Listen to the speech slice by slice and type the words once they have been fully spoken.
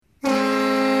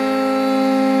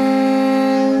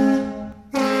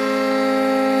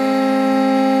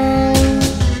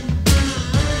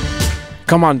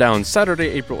Come on down Saturday,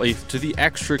 April 8th to the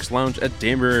Axe Lounge at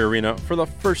Danbury Arena for the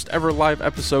first ever live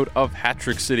episode of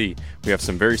Hat-Trick City. We have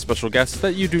some very special guests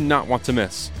that you do not want to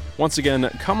miss. Once again,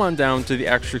 come on down to the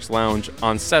Axe Lounge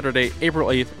on Saturday, April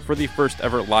 8th for the first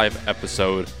ever live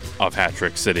episode of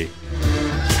Hat-Trick City.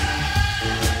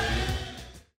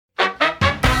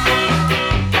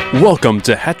 Welcome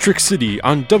to Hat-Trick City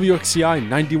on WXCI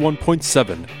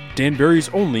 91.7, Danbury's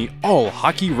only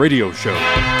all-hockey radio show.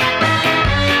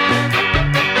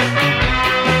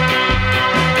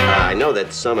 I know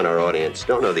that some in our audience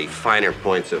don't know the finer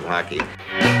points of hockey. You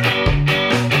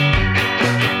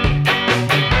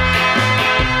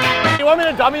want me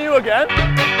to dummy you again?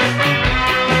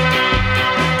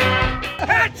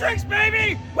 Hat tricks,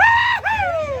 baby!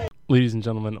 Woo-hoo! Ladies and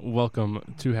gentlemen,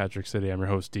 welcome to Hat-Trick City. I'm your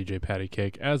host, DJ Patty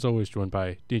Cake. As always, joined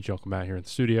by DJ Uncle Matt here in the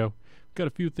studio. Got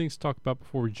a few things to talk about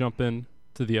before we jump in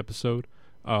to the episode.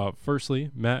 Firstly,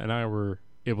 Matt and I were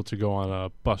able to go on a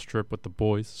bus trip with the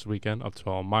boys this weekend up to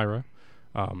Elmira.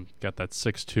 Got that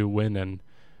 6-2 win, and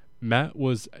Matt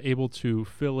was able to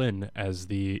fill in as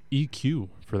the EQ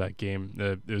for that game.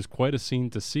 It was quite a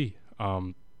scene to see.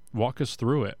 Walk us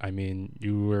through it. I mean,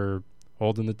 you were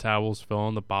holding the towels,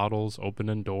 filling the bottles,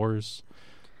 opening doors.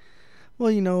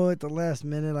 Well, at the last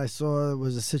minute I saw it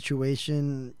was a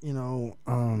situation, I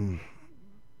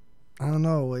don't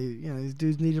know, these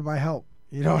dudes needed my help.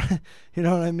 You know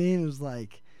what I mean? It was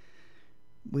like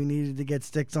we needed to get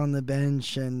sticks on the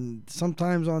bench, and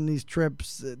sometimes on these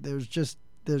trips there's just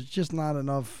not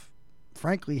enough,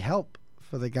 frankly, help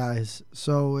for the guys.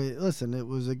 So it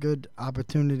was a good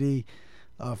opportunity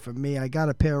for me. I got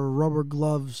a pair of rubber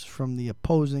gloves from the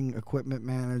opposing equipment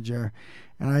manager,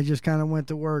 and I just kind of went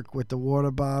to work with the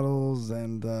water bottles,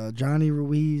 and Johnny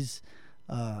Ruiz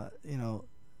passed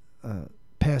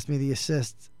me the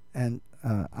assist, and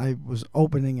I was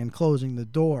opening and closing the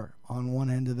door on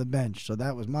one end of the bench. So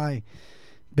that was my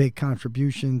big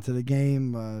contribution to the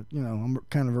game. I'm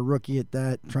kind of a rookie at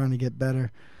that, trying to get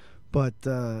better. But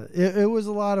it was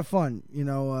a lot of fun.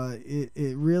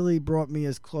 It really brought me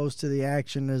as close to the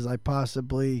action as I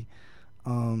possibly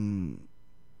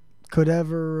could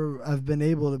ever have been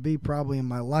able to be probably in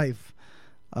my life.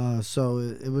 So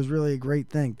it was really a great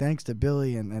thing. Thanks to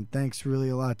Billy and thanks really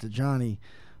a lot to Johnny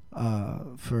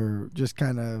for just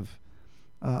kind of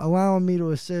allowing me to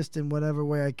assist in whatever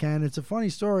way I can. It's a funny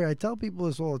story. I tell people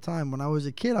this all the time. When I was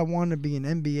a kid, I wanted to be an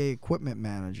NBA equipment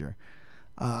manager.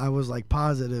 I was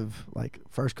positive,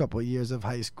 first couple of years of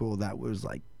high school, that was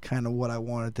kind of what I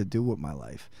wanted to do with my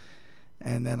life.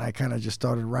 And then I kind of just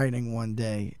started writing one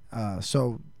day.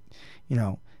 So,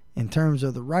 in terms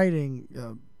of the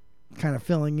writing, kind of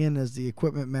filling in as the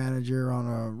equipment manager on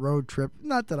a road trip,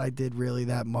 not that I did really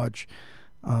that much.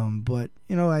 But,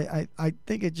 I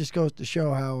think it just goes to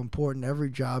show how important every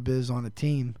job is on a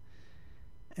team.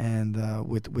 And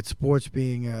with sports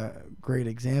being a great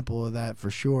example of that for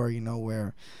sure,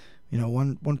 where,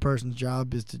 one person's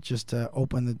job is to just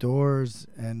open the doors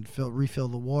and refill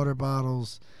the water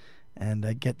bottles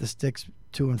and get the sticks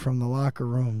to and from the locker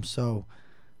room. So,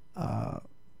 I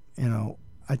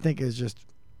think it's just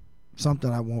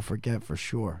something I won't forget for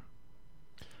sure.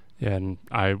 Yeah, and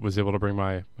I was able to bring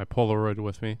my Polaroid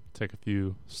with me, take a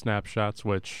few snapshots,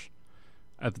 which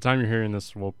at the time you're hearing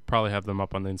this, we'll probably have them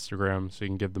up on the Instagram so you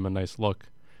can give them a nice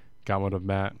look. Got one of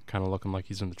Matt kind of looking like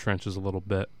he's in the trenches a little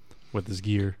bit with his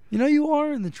gear. You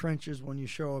are in the trenches when you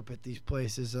show up at these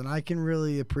places, and I can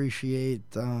really appreciate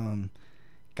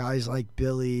guys like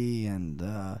Billy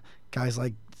and guys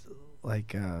like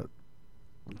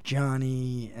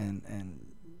Johnny and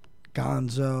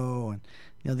Gonzo, and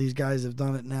these guys have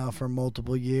done it now for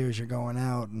multiple years. You're going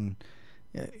out and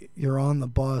you're on the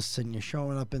bus and you're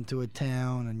showing up into a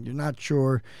town and you're not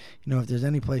sure, if there's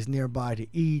any place nearby to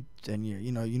eat, and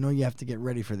you have to get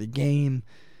ready for the game.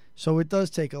 So it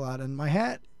does take a lot. And my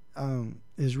hat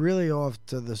is really off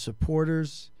to the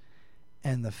supporters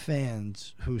and the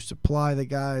fans who supply the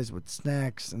guys with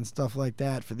snacks and stuff like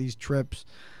that for these trips.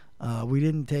 We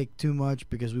didn't take too much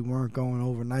because we weren't going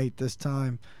overnight this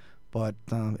time, but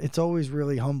it's always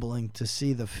really humbling to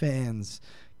see the fans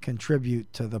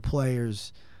contribute to the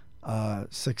players'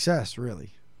 success,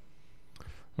 really.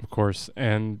 Of course,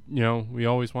 and we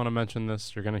always want to mention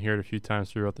this. You're going to hear it a few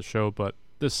times throughout the show, but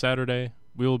this Saturday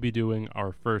we will be doing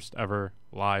our first ever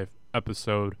live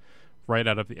episode right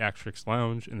out of the Axe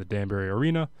Lounge in the Danbury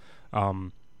Arena.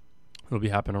 It'll be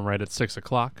happening right at 6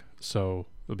 o'clock, so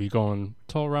it'll be going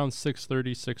till around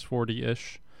 6:30,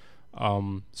 6:40-ish.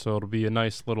 So it'll be a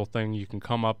nice little thing. You can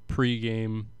come up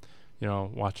pre-game,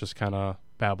 watch us kind of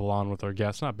babble on with our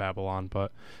guests. Not babble on,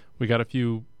 but we got a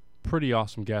few pretty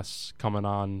awesome guests coming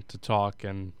on to talk,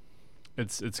 and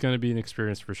it's going to be an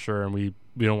experience for sure, and we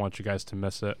don't want you guys to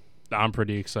miss it. I'm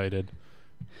pretty excited.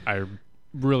 I'm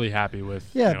really happy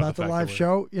with about the live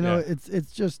show.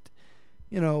 It's just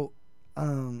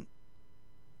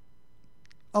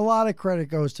a lot of credit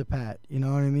goes to Pat. You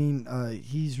know what I mean?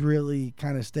 He's really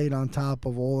kind of stayed on top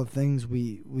of all the things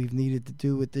we've needed to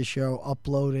do with this show,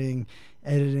 uploading,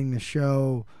 editing the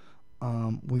show.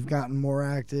 We've gotten more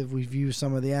active. We've used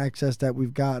some of the access that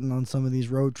we've gotten on some of these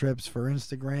road trips for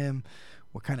Instagram.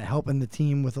 We're kind of helping the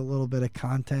team with a little bit of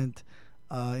content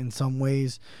in some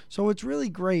ways. So it's really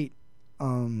great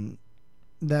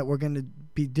that we're going to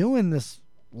be doing this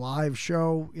live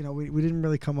show. We didn't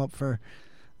really come up for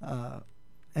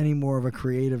any more of a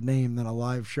creative name than a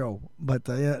live show. But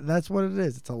that's what it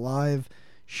is. It's a live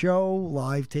show,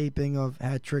 live taping of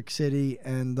Hat Trick City.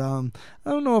 And I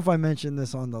don't know if I mentioned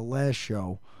this on the last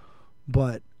show,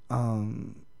 but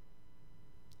we're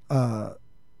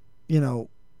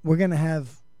going to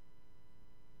have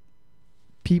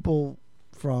people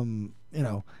from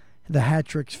the Hat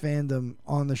Tricks fandom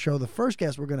on the show. The first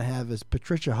guest we're going to have is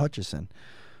Patricia Hutchison,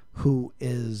 who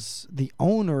is the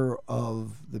owner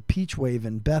of the Peach Wave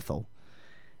in Bethel.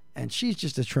 And she's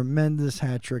just a tremendous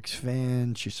Hat Tricks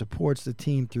fan. She supports the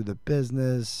team through the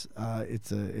business.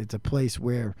 It's a place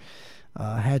where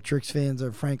Hat Tricks fans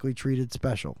are frankly treated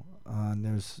special. And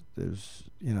there's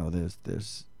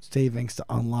savings to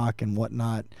unlock and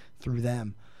whatnot through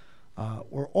them.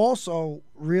 We're also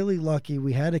really lucky.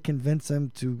 We had to convince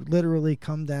them to literally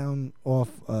come down off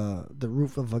the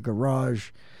roof of a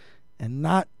garage and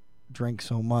not drink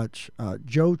so much.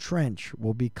 Joe Trench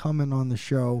will be coming on the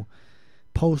show.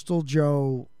 Postal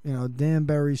Joe,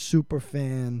 Danbury super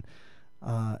fan.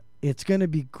 It's going to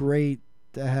be great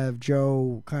to have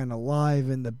Joe kind of live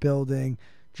in the building.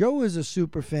 Joe is a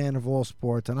super fan of all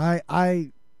sports, and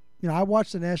I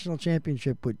watched the national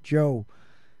championship with Joe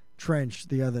Trench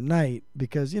the other night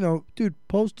because,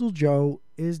 Postal Joe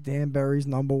is Danbury's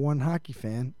 #1 hockey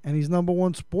fan, and he's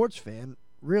 #1 sports fan,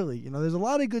 really. There's a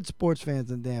lot of good sports fans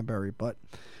in Danbury, but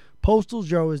Postal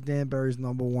Joe is Danbury's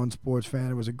 #1 sports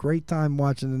fan. It was a great time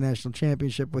watching the national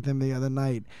championship with him the other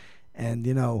night, and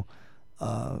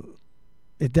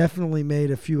it definitely made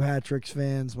a few Hat Tricks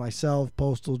fans, myself,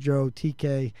 Postal Joe,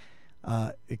 TK,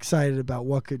 excited about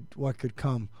what could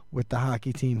come with the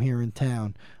hockey team here in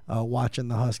town, watching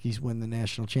the Huskies win the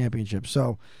national championship.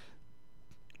 So,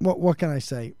 what can I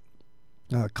say?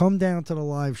 Come down to the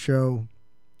live show.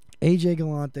 AJ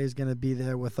Galante is going to be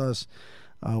there with us.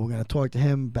 We're going to talk to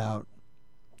him about,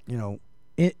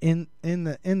 in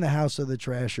the House of the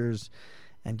Trashers,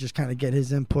 and just kind of get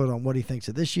his input on what he thinks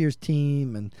of this year's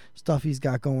team and stuff he's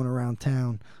got going around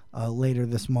town later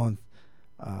this month.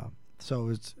 So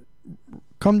it's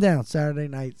come down Saturday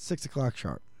night, 6:00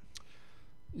 sharp.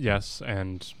 Yes,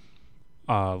 and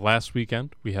last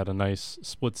weekend we had a nice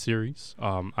split series.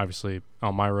 Obviously,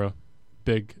 Elmira,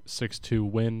 big 6-2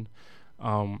 win.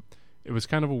 It was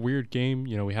kind of a weird game.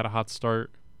 We had a hot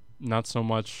start, not so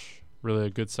much really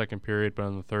a good second period, but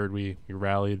in the third we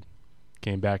rallied,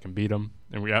 came back and beat them,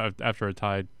 and we after a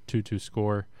tied 2-2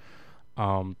 score.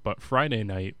 But Friday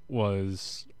night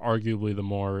was arguably the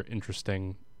more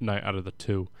interesting night out of the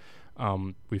two.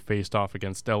 We faced off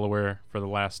against Delaware for the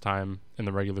last time in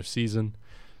the regular season,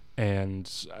 and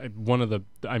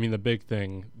the big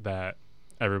thing that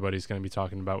everybody's going to be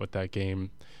talking about with that game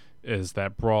is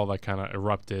that brawl that kind of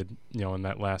erupted, in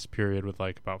that last period with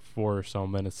like about 4 or so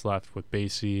minutes left with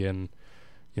Basie and,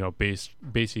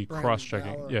 Basie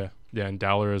cross-checking. Yeah, and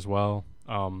Dowler as well.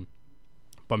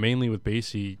 But mainly with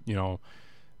Basie,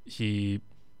 he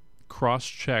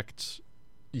cross-checked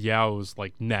Yao's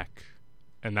like neck,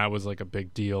 and that was like a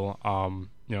big deal.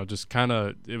 Just kind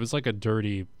of, it was like a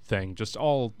dirty thing, just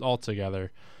all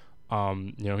together.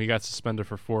 He got suspended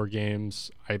for 4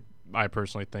 games. I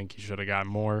personally think he should have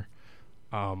gotten more.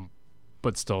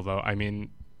 But still, though, I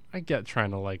get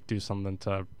trying to like do something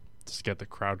to just get the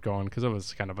crowd going because it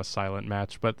was kind of a silent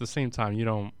match. But at the same time, you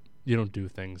don't do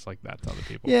things like that to other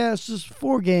people. Yeah, it's just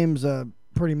 4 games.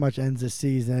 Pretty much ends the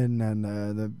season,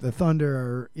 and the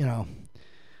Thunder are,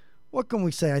 what can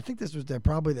we say? I think this was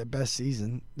probably their best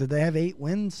season. Did they have 8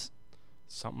 wins?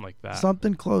 Something like that.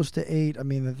 Something close to 8. I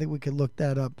think we could look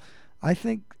that up. I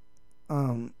think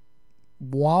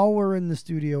while we're in the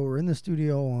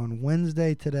studio on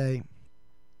Wednesday today.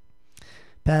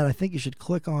 Pat, I think you should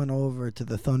click on over to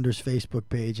the Thunder's Facebook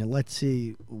page and let's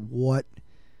see what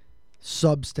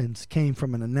substance came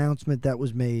from an announcement that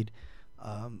was made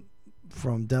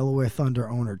from Delaware Thunder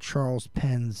owner Charles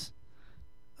Penn's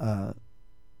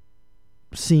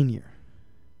Sr.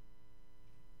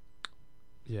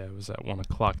 Yeah, it was at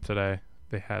 1:00 today.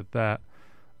 They had that.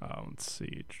 Let's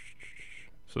see.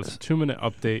 So it's a 2-minute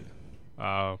update.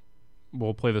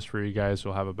 We'll play this for you guys.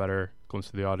 We'll have a better glimpse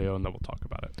of the audio, and then we'll talk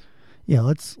about it. Yeah,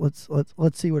 let's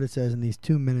see what it says in these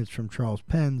 2 minutes from Charles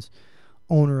Penns,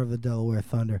 owner of the Delaware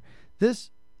Thunder.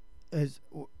 This is,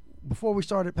 before we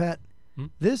started, Pat,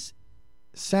 this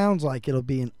sounds like it'll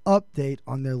be an update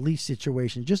on their lease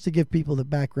situation, just to give people the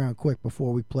background quick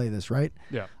before we play this, right?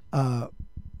 Yeah.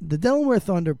 The Delaware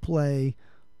Thunder play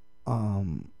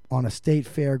on a state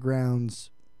fairgrounds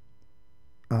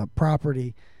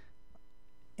property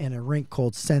in a rink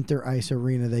called Center Ice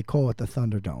Arena. They call it the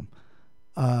Thunderdome.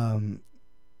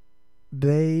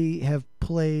 They have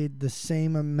played the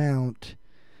same amount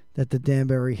that the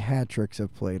Danbury Hat-Tricks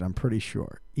have played, I'm pretty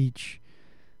sure.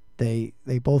 They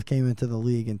both came into the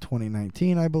league in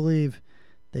 2019, I believe.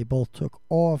 They both took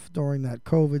off during that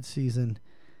COVID season.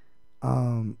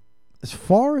 As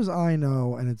far as I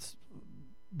know, and it's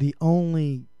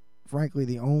frankly,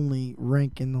 the only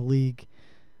rink in the league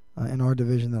in our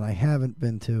division that I haven't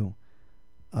been to.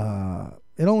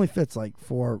 It only fits like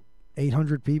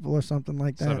 800 people or something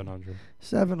like that.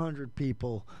 700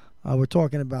 people. We're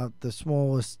talking about the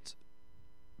smallest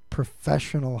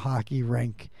professional hockey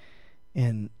rink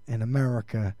in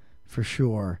America for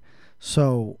sure.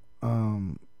 So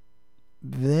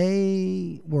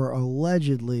they were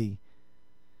allegedly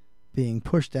being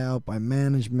pushed out by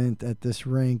management at this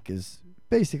rink, is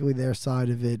basically their side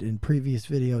of it in previous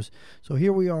videos. So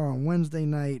here we are on Wednesday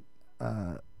night,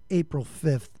 April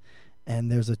 5th,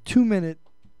 and there's a 2-minute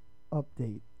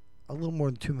update, a little more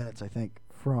than 2 minutes, I think,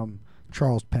 from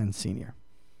Charles Penn Sr.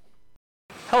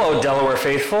 Hello, Delaware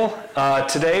faithful.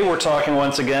 Today we're talking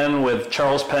once again with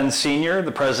Charles Penn Sr.,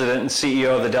 the president and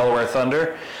CEO of the Delaware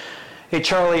Thunder. Hey,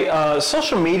 Charlie,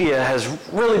 social media has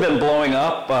really been blowing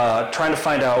up, trying to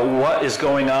find out what is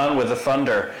going on with the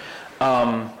Thunder.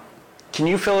 Can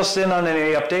you fill us in on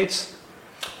any updates?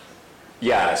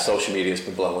 Yeah, social media has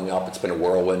been blowing up. It's been a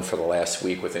whirlwind for the last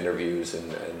week with interviews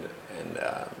and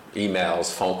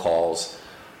emails, phone calls.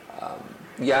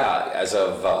 As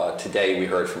of today, we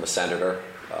heard from a senator,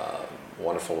 a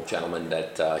wonderful gentleman,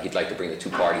 that he'd like to bring the two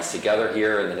parties together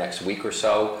here in the next week or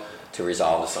so to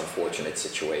resolve this unfortunate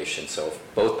situation. So if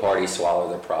both parties swallow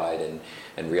their pride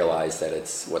and realize that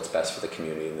it's what's best for the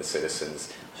community and the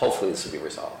citizens, hopefully this will be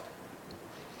resolved.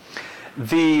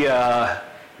 The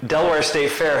Delaware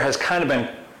State Fair has kind of been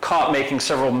caught making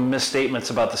several misstatements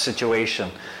about the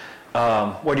situation.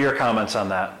 What are your comments on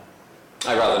that?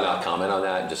 I'd rather not comment on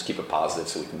that and just keep it positive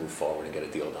so we can move forward and get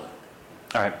a deal done.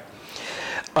 All right.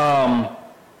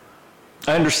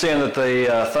 I understand that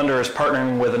the Thunder is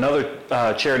partnering with another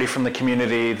charity from the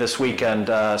community this weekend,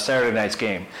 Saturday night's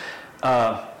game.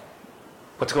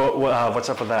 What's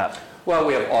up with that? Well,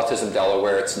 we have Autism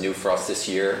Delaware. It's new for us this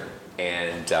year,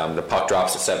 and the puck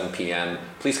drops at 7 p.m.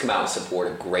 Please come out and support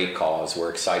a great cause. We're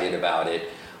excited about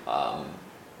it.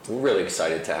 We're really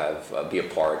excited to have be a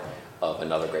part of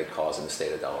another great cause in the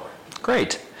state of Delaware.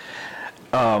 Great.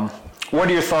 What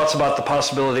are your thoughts about the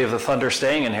possibility of the Thunder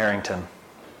staying in Harrington?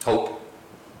 Hope.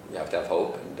 You have to have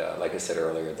hope, and like I said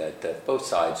earlier, that both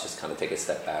sides just kind of take a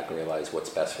step back and realize what's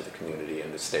best for the community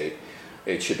and the state.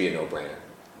 It should be a no-brainer.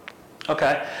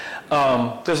 Okay.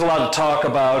 There's a lot of talk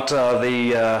about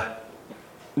the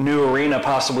new arena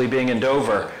possibly being in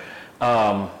Dover.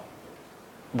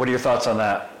 What are your thoughts on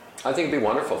that? I think it'd be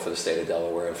wonderful for the state of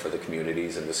Delaware and for the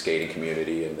communities and the skating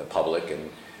community and the public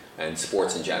and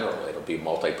sports in general. It'll be a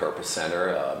multi-purpose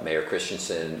center. Mayor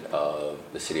Christensen of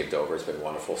the city of Dover has been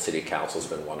wonderful. City council's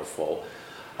been wonderful.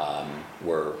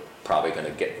 We're probably going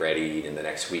to get ready in the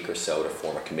next week or so to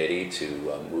form a committee to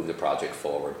move the project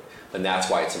forward. And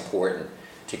that's why it's important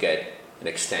to get an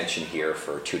extension here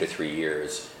for 2 to 3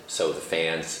 years so the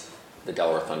fans, the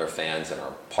Delaware Thunder fans and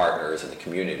our partners in the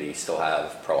community still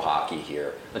have pro hockey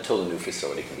here until the new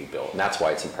facility can be built. And that's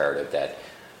why it's imperative that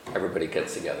everybody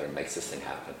gets together and makes this thing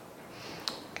happen.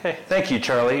 Okay, thank you,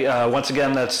 Charlie. Once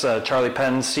again, that's Charlie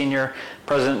Penn, Sr.,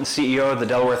 President and CEO of the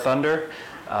Delaware Thunder.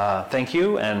 Thank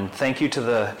you, and thank you to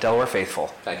the Delaware faithful.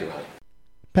 Thank you, Ronnie.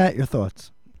 Pat, your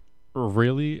thoughts?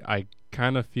 Really, I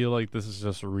kind of feel like this is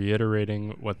just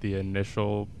reiterating what the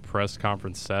initial press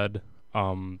conference said.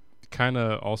 Kind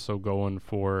of also going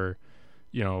for,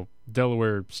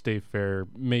 Delaware State Fair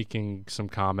making some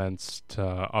comments to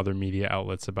other media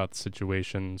outlets about the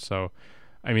situation. So,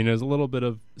 there's a little bit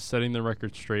of setting the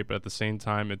record straight, but at the same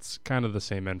time, it's kind of the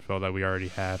same info that we already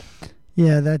had.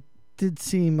 Yeah, that did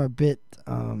seem a bit,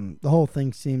 the whole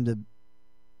thing seemed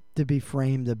to be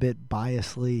framed a bit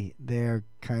biasly there,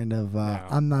 kind of.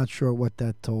 I'm not sure what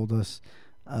that told us.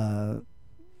 That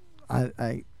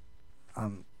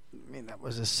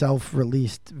was a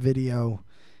self-released video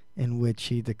in which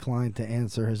he declined to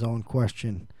answer his own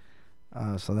question.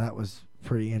 So that was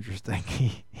pretty interesting.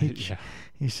 He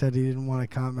said he didn't want to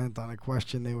comment on a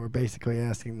question they were basically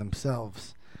asking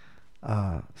themselves.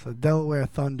 So Delaware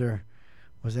Thunder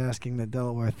was asking the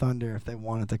Delaware Thunder if they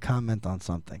wanted to comment on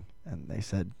something, and they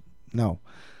said no.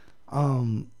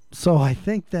 So I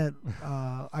think that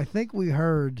we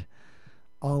heard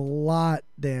a lot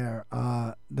there.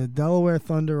 The Delaware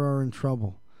Thunder are in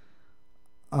trouble.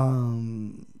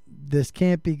 This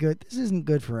can't be good. This isn't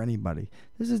good for anybody.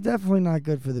 This is definitely not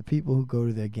good for the people who go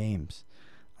to their games.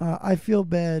 I feel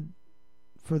bad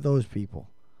for those people.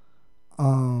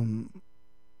 I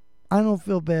don't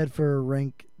feel bad for a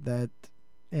rink that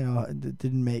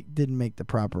didn't make the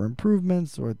proper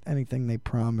improvements or anything they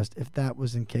promised. If that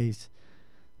was in case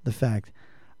the fact,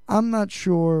 I'm not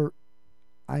sure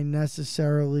I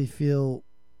necessarily feel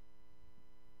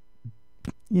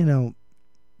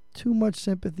too much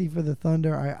sympathy for the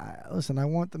Thunder. I listen, I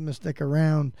want them to stick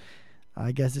around.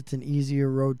 I guess it's an easier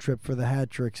road trip for the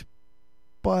Hat-Tricks,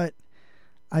 but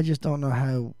I just don't know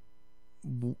how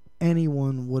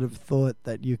anyone would have thought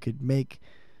that you could make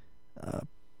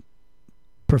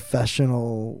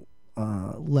professional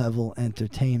level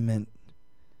entertainment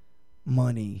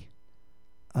money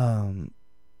at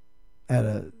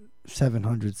a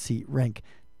 700-seat rink.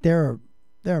 There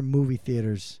are movie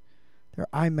theaters. There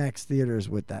are IMAX theaters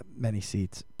with that many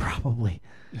seats, probably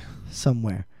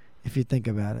somewhere, if you think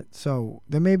about it. So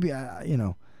there may be,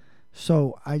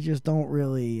 So I just don't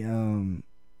really,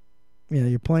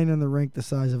 you're playing in the rink the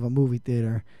size of a movie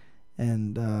theater,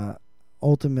 and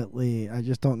ultimately, I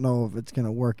just don't know if it's going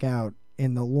to work out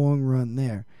in the long run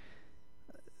there.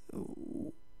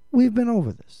 We've been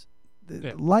over this.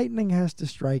 The lightning has to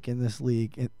strike in this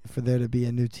league for there to be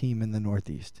a new team in the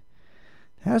Northeast.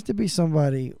 There has to be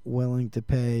somebody willing to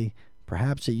pay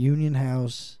perhaps a union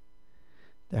house.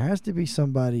 There has to be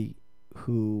somebody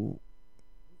who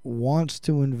wants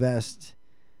to invest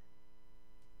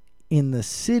in the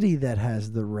city that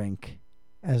has the rink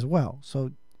as well.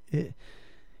 So,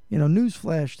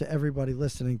 newsflash to everybody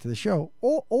listening to the show,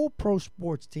 all pro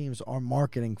sports teams are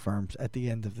marketing firms at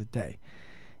the end of the day.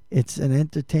 It's an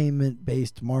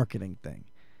entertainment-based marketing thing.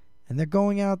 And they're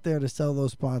going out there to sell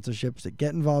those sponsorships, to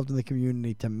get involved in the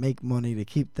community, to make money, to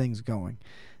keep things going.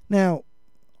 Now,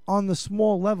 on the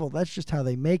small level, that's just how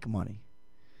they make money.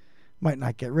 Might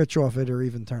not get rich off it or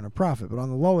even turn a profit, but on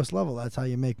the lowest level, that's how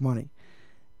you make money.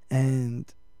 And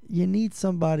you need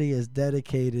somebody as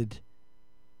dedicated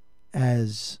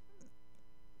as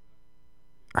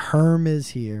Herm is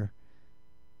here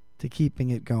to keeping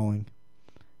it going,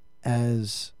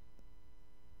 as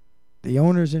the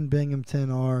owners in Binghamton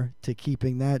are to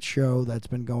keeping that show that's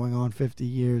been going on 50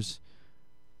 years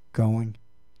going.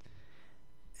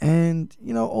 And,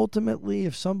 ultimately,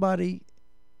 if somebody,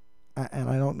 and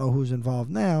I don't know who's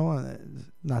involved now,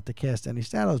 not to cast any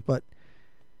shadows, but,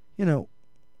 in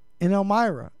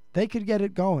Elmira, they could get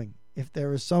it going. If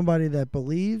there is somebody that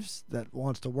believes, that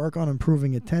wants to work on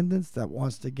improving attendance, that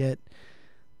wants to get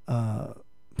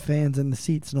fans in the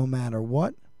seats no matter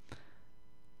what,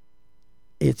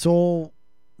 it's all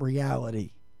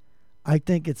reality. I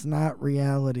think it's not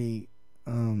reality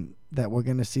that we're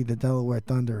going to see the Delaware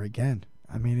Thunder again.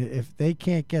 I mean, if they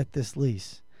can't get this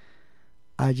lease,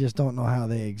 I just don't know how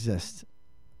they exist.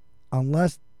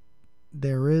 Unless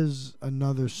there is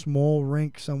another small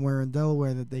rink somewhere in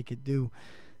Delaware that they could do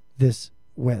this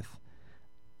with.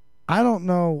 I don't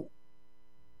know.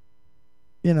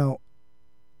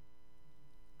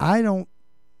 I don't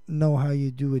know how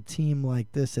you do a team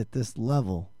like this at this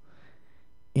level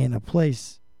in a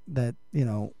place that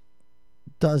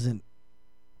doesn't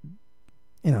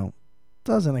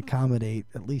accommodate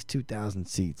at least 2,000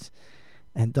 seats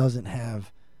and doesn't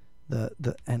have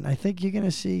the and I think you're going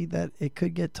to see that it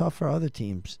could get tough for other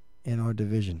teams in our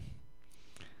division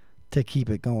to keep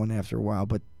it going after a while.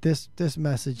 But this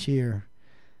message here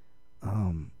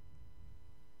from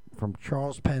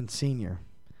Charles Penn Sr.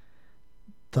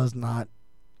 does not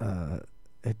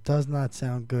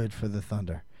sound good for the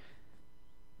Thunder.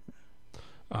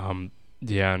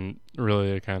 Yeah, and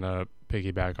really to kind of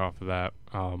piggyback off of that,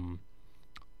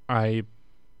 I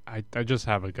just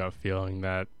have a gut feeling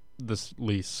that this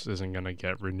lease isn't going to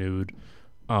get renewed.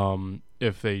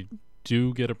 If they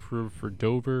do get approved for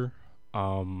Dover,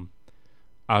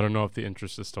 I don't know if the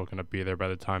interest is still going to be there by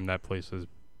the time that place is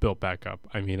built back up.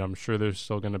 I mean, I'm sure there's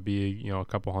still going to be, a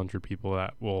couple hundred people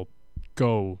that will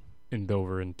go in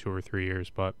Dover in 2 or 3 years,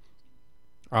 but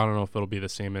I don't know if it'll be the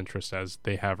same interest as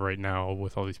they have right now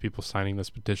with all these people signing this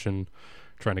petition,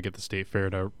 trying to get the state fair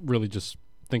to really just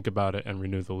think about it and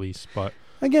renew the lease. But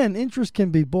again, interest can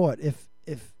be bought. If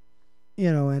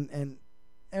and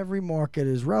every market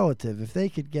is relative. If they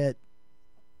could get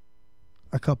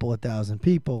a couple of thousand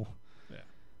people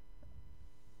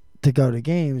to go to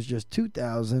games, just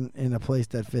 2,000 in a place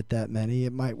that fit that many,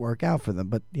 it might work out for them.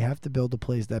 But you have to build a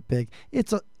place that big.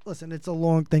 It's a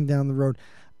long thing down the road.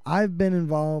 I've been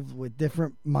involved with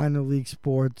different minor league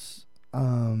sports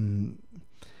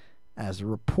as a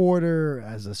reporter,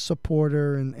 as a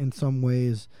supporter in some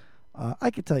ways. I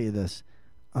could tell you this.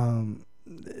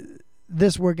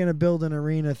 This we're going to build an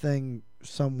arena thing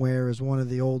somewhere is one of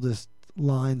the oldest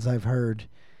lines I've heard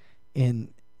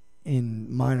in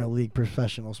minor league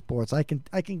professional sports. I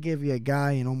can give you a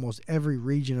guy in almost every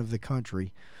region of the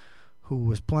country who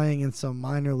was playing in some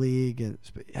minor league. It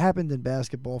happened in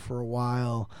basketball for a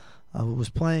while. Who was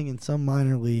playing in some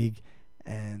minor league,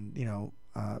 and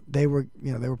they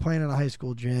were playing in a high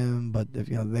school gym, but if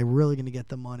they were really going to get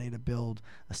the money to build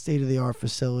a state-of-the-art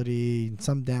facility in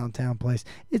some downtown place,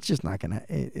 it's just not going to.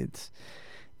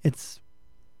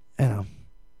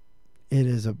 It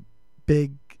is a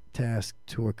big task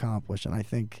to accomplish, and I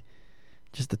think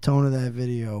just the tone of that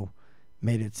video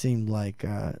made it seem like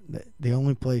the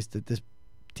only place that this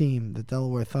team, the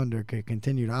Delaware Thunder, could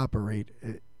continue to operate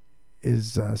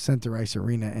is Center Ice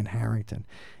Arena in Harrington,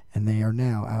 and they are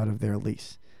now out of their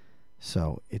lease,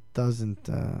 so it doesn't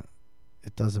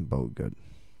bode good.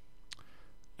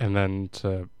 And then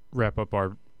to wrap up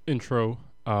our intro,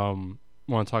 want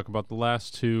to talk about the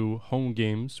last two home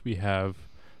games we have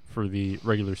for the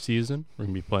regular season. We're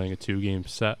going to be playing a 2-game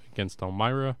set against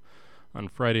Elmira on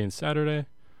Friday and Saturday.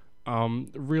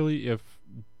 Really, if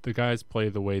the guys play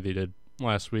the way they did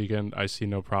last weekend, I see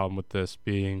no problem with this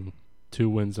being 2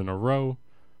 wins in a row,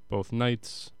 both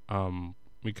nights.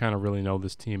 We kind of really know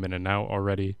this team in and out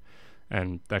already,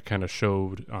 and that kind of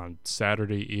showed on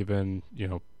Saturday even,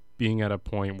 being at a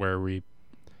point where we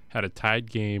had a tied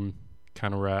game,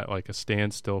 kind of were at like a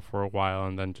standstill for a while,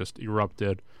 and then just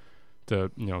erupted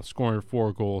to scoring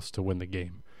 4 goals to win the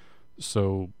game.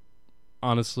 So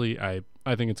honestly, I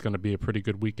think it's going to be a pretty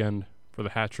good weekend for the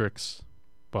Hat-Tricks,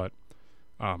 but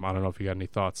I don't know if you got any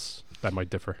thoughts that might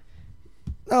differ.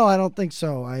 No, I don't think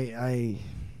so. I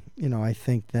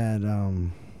think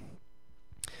that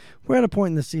we're at a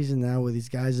point in the season now where these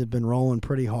guys have been rolling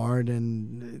pretty hard,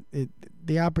 and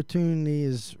the opportunity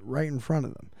is right in front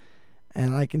of them.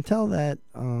 And I can tell that,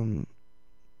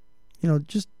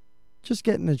 just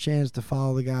getting a chance to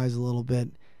follow the guys a little bit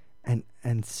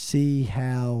and see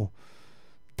how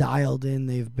dialed in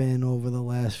they've been over the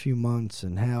last few months,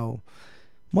 and how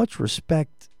much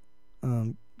respect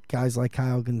guys like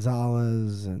Kyle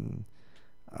Gonzalez and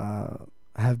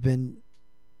have been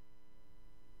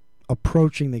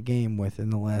approaching the game with in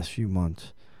the last few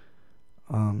months.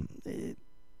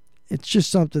 It's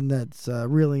just something that's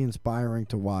really inspiring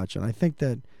to watch, and I think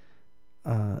that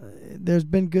there's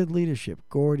been good leadership.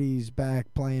 Gordy's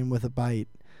back playing with a bite.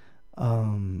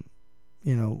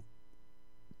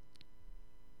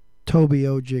 Toby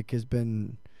Ojic has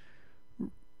been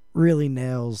really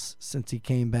nails since he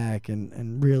came back,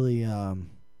 and really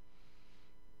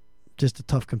just a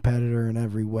tough competitor in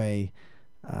every way.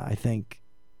 I think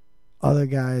other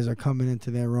guys are coming into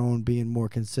their own, being more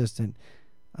consistent.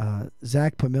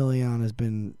 Zach Pamilion has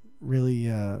been really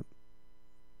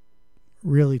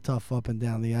tough up and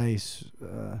down the ice.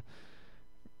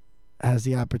 Has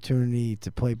the opportunity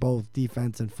to play both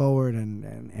defense and forward,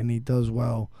 and he does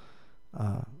well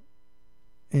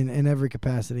in every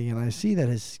capacity. And I see that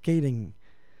his skating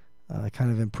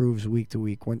kind of improves week to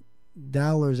week. When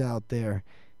Dowler's out there,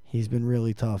 he's been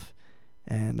really tough,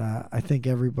 and I think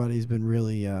everybody's been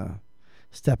really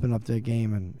stepping up their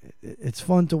game, and it's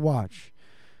fun to watch.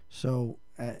 So,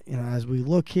 as we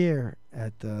look here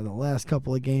at the last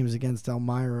couple of games against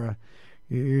Elmira,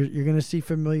 you're going to see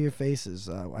familiar faces.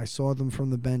 I saw them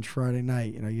from the bench Friday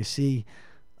night. You see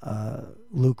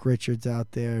Luke Richards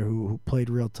out there who played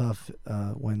real tough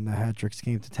when the Hat-Tricks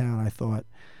came to town, I thought.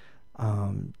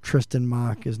 Tristan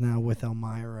Mock is now with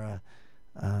Elmira.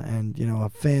 And, a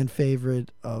fan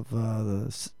favorite of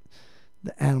the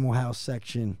Animal House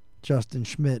section, Justin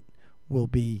Schmidt, will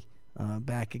be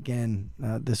back again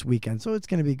this weekend. So it's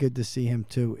going to be good to see him,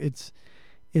 too.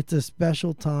 It's a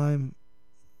special time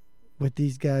with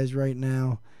these guys right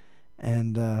now,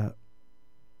 and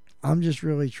I'm just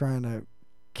really trying to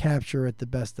capture it the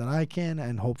best that I can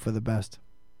and hope for the best.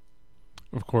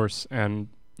 Of course, and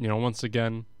once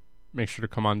again, make sure to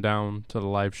come on down to the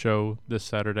live show this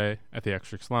Saturday at the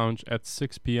Extrix Lounge at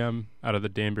 6 p.m. out of the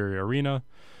Danbury Arena.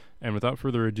 And without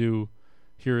further ado,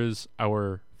 here is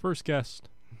our first guest,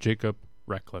 Jacob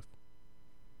Ratcliffe.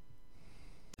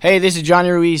 Hey, this is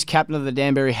Johnny Ruiz, captain of the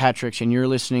Danbury Hat Tricks, and you're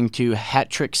listening to Hat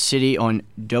Trick City on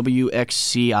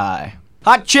WXCI.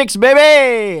 Hot chicks,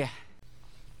 baby!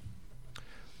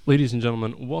 Ladies and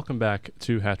gentlemen, welcome back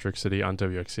to Hat Trick City on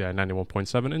WXCI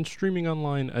 91.7 and streaming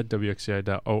online at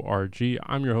WXCI.org.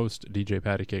 I'm your host, DJ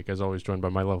Patty Cake, as always joined by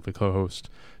my lovely co-host,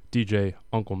 DJ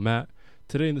Uncle Matt.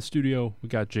 Today in the studio, we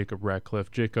got Jacob Ratcliffe.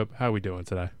 Jacob, how are we doing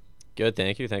today? Good,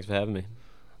 thank you. Thanks for having me.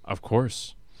 Of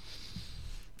course.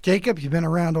 Jacob, you've been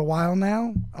around a while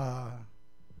now. How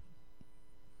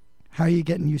are you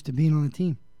getting used to being on the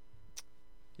team?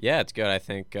 Yeah, it's good. I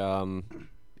think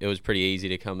it was pretty easy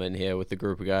to come in here with the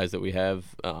group of guys that we have.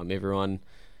 Everyone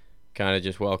kind of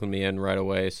just welcomed me in right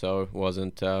away, so it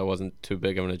wasn't too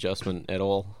big of an adjustment at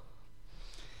all.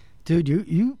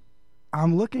 Dude,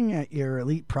 I'm looking at your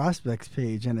Elite Prospects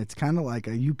page, and it's kind of like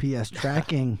a UPS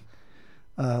tracking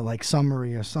like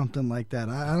summary or something like that.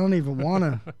 I don't even want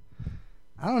to.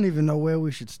 I don't even know where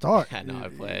we should start. I know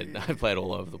I've played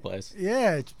all over the place.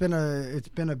 Yeah, it's been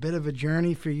a bit of a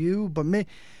journey for you, but maybe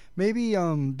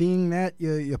being that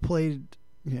you played,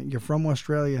 you're from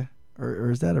Australia,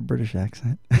 or is that a British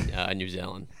accent? New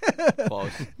Zealand.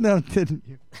 Close. No, didn't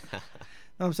you?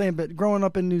 No, I'm saying, but growing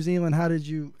up in New Zealand, how did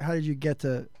you get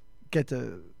to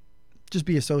just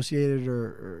be associated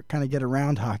or kind of get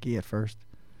around hockey at first?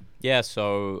 Yeah,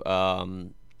 so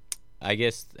I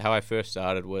guess how I first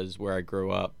started was where I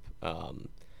grew up.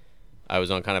 I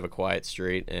was on kind of a quiet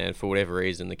street, and for whatever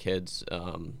reason, the kids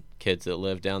that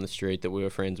lived down the street that we were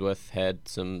friends with had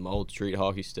some old street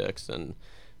hockey sticks, and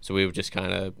so we would just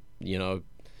kind of,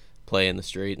 play in the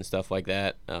street and stuff like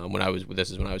that. This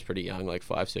is when I was pretty young, like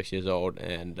 5-6 years old,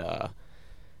 and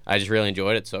I just really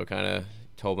enjoyed it. So kind of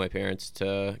told my parents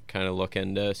to kind of look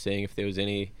into seeing if there was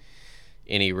any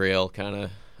real kind of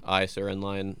ice or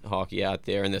inline hockey out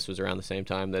there, and this was around the same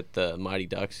time that the Mighty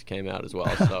Ducks came out as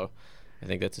well. So I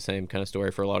think that's the same kind of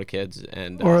story for a lot of kids,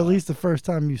 and or at least the first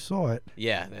time you saw it.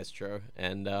 Yeah, that's true.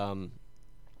 And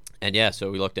yeah,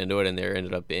 so we looked into it, and there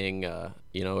ended up being a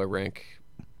rink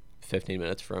 15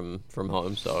 minutes from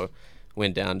home. So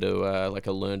went down to like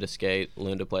a learn to skate,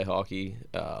 learn to play hockey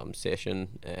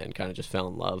session, and kind of just fell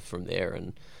in love from there.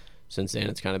 And since then,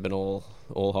 it's kind of been all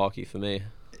hockey for me.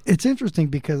 It's interesting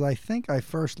because I think I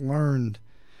first learned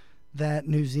that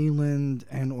New Zealand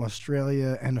and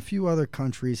Australia and a few other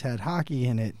countries had hockey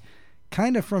in it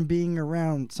kind of from being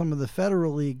around some of the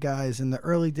Federal League guys in the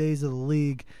early days of the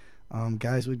league.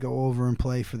 Guys would go over and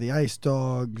play for the Ice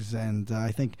Dogs, and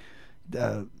I think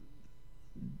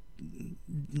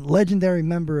legendary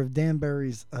member of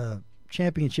Danbury's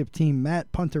championship team,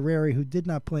 Matt Puntereri, who did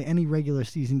not play any regular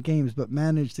season games but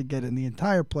managed to get in the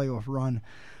entire playoff run.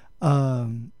 I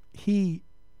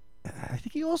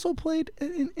think he also played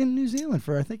in New Zealand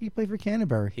I think he played for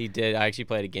Canterbury. He did. I actually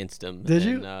played against him. Did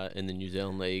you? In the New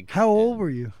Zealand League. How old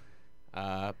were you?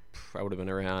 I would have been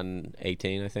around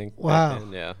 18, I think. Wow.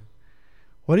 Then, yeah.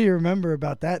 What do you remember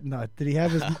about that nut? Did he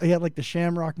have he had like the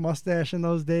shamrock mustache in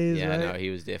those days? Yeah, right? no,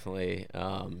 he was definitely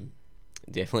an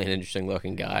interesting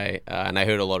looking guy, and I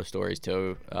heard a lot of stories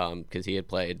too, because he had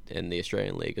played in the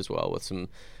Australian League as well with some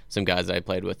guys that I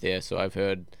played with there. So I've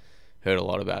heard a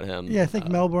lot about him. Yeah, I think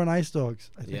Melbourne Ice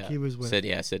Dogs. I think he was with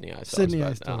Sydney Ice Dogs. Sydney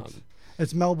Ice Dogs.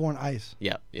 It's Melbourne Ice.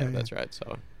 Yeah, that's right.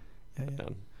 So,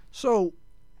 So,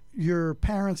 your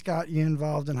parents got you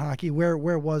involved in hockey. Where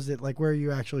was it? Like, where are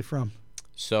you actually from?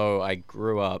 So I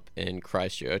grew up in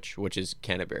Christchurch, which is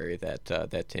Canterbury,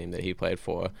 that team that he played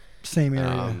for. Same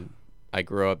area. I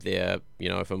grew up there,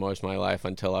 for most of my life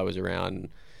until I was around,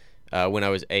 when I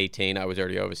was 18, I was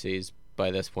already overseas by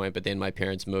this point, but then my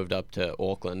parents moved up to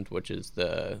Auckland, which is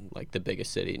the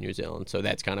biggest city in New Zealand. So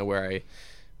that's kind of where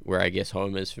I guess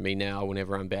home is for me now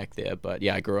whenever I'm back there. But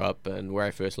yeah, I grew up, and where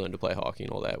I first learned to play hockey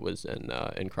and all that was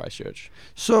in Christchurch.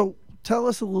 So tell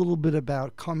us a little bit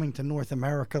about coming to North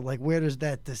America. Like, where does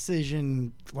that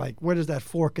decision, where does that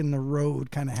fork in the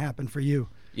road kind of happen for you?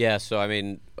 Yeah, so I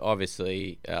mean,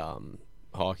 obviously,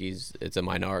 it's a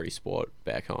minority sport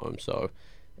back home. So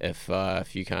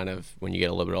if you kind of, when you get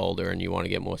a little bit older and you want to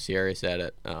get more serious at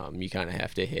it, you kind of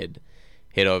have to head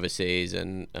overseas.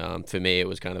 And for me, it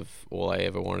was kind of all I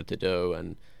ever wanted to do.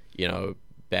 And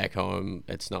back home,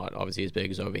 it's not obviously as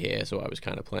big as over here. So I was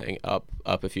kind of playing up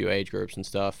a few age groups and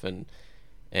stuff, and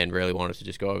really wanted to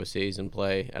just go overseas and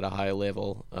play at a higher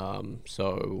level.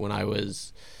 So when I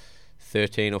was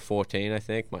 13 or 14, I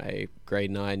think, my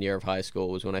grade 9 year of high school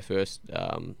was when I first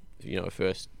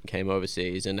came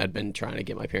overseas, and I'd been trying to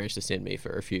get my parents to send me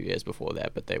for a few years before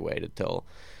that, but they waited until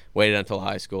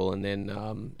high school, and then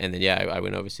I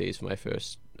went overseas for my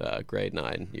first grade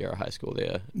 9 year of high school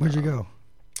there. Where'd you go?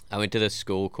 I went to this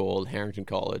school called Harrington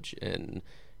College in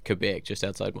Quebec, just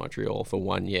outside Montreal, for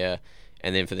 1 year.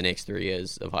 And then for the next 3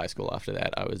 years of high school after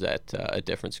that, I was at a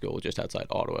different school just outside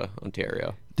Ottawa,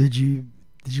 Ontario. Did you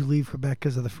leave Quebec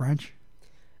because of the French?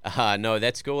 No,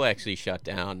 that school actually shut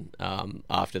down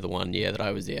after the 1 year that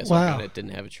I was there, so Wow. I kind of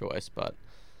didn't have a choice. But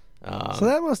so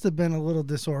that must have been a little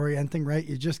disorienting, right?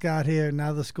 You just got here,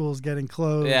 now the school's getting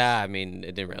closed. yeah, I mean,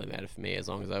 it didn't really matter for me as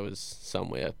long as I was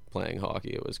somewhere playing hockey.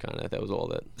 It was kind of, that was all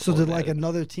that. So all did that like mattered.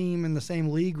 another team in the same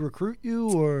league recruit you,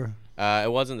 or?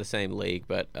 It wasn't the same league,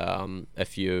 but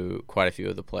quite a few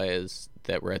of the players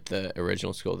that were at the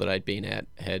original school that I'd been at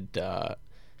had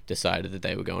decided that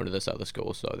they were going to this other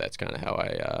school. So that's kind of how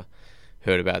I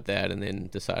heard about that, and then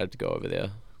decided to go over there.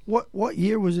 What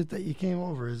year was it that you came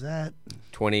over? Is that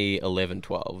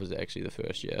 2011-12 was actually the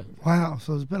first year. wow?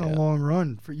 So it's been a long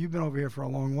run for you've been over here for a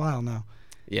long while now.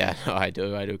 Yeah, no, I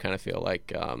do kind of feel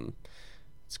like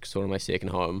it's sort of my second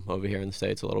home over here in the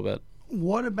States a little bit.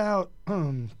 What about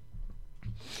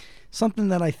something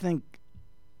that I think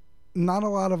not a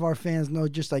lot of our fans know?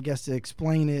 Just I guess to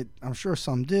explain it, I'm sure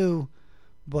some do,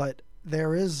 but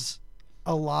there is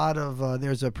a lot of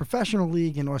there's a professional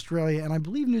league in Australia, and I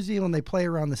believe New Zealand. They play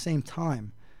around the same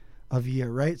time of year,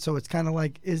 right? So it's kind of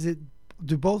like,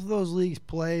 do both of those leagues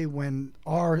play when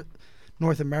our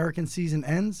North American season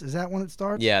ends? Is that when it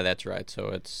starts? Yeah, that's right. So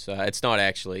it's not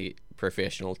actually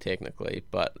professional technically,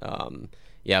 but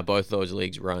yeah, both those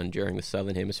leagues run during the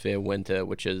Southern Hemisphere winter,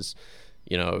 which is,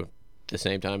 the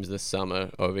same time as the summer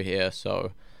over here.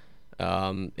 So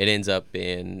it ends up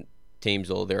being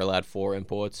they're allowed 4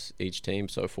 imports each team,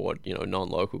 so 4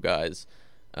 non-local guys.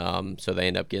 So they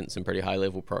end up getting some pretty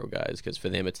high-level pro guys because for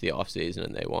them it's the off season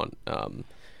and they want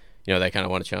they kind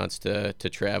of want a chance to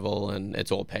travel, and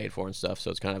it's all paid for and stuff. So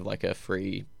it's kind of like a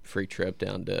free trip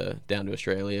down to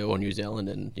Australia or New Zealand,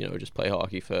 and just play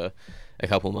hockey for a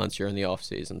couple months during the off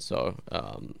season. So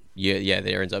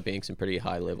there ends up being some pretty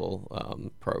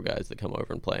high-level pro guys that come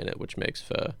over and play in it, which makes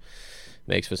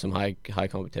for some high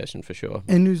competition for sure.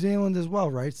 In New Zealand as well,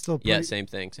 right? Still pretty, same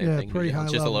thing. pretty high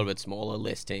It's just level. a little bit smaller,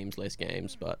 less teams, less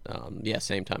games, but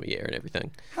same time of year and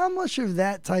everything. How much of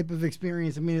that type of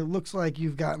experience? I mean, it looks like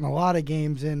you've gotten a lot of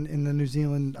games in the New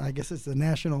Zealand. I guess it's the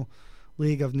National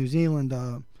League of New Zealand.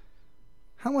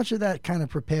 How much of that kind of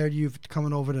prepared you for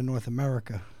coming over to North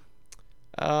America?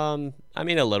 I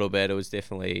mean, a little bit. It was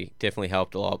definitely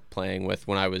helped a lot playing with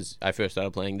I first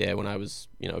started playing there when I was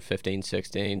 15,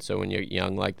 16. So when you're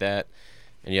young like that,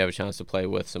 and you have a chance to play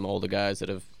with some older guys that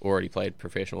have already played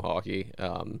professional hockey,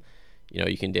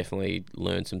 you can definitely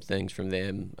learn some things from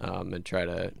them, and try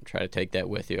to take that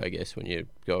with you, I guess, when you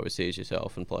go overseas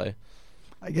yourself and play.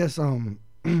 I guess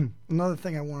another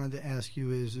thing I wanted to ask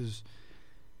you is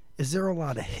there a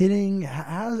lot of hitting?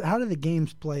 How do the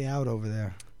games play out over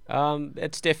there?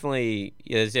 There's definitely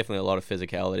a lot of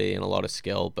physicality and a lot of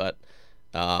skill, but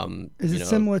is it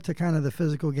similar to kind of the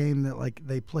physical game that like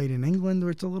they played in England,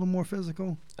 where it's a little more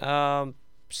physical?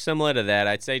 Similar to that,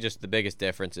 I'd say just the biggest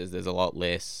difference is there's a lot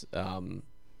less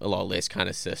kind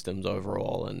of systems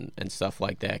overall and stuff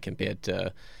like that compared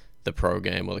to the pro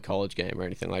game or the college game or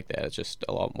anything like that. It's just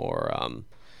a lot more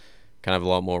kind of a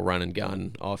lot more run and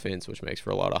gun offense, which makes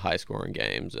for a lot of high scoring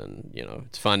games, and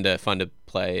it's fun to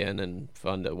play in and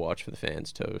fun to watch for the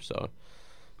fans too. So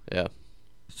yeah.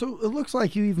 So it looks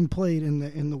like you even played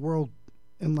in the world,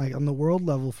 on the world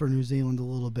level for New Zealand a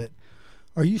little bit.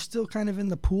 Are you still kind of in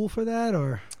the pool for that,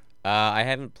 or? I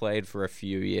haven't played for a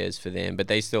few years for them, but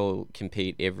they still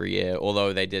compete every year.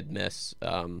 Although they did miss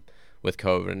with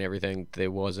COVID and everything, they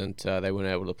weren't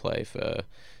able to play for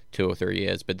 2 or 3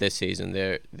 years. But this season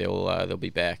they'll be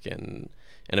back in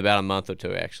about a month or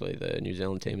two. Actually, the New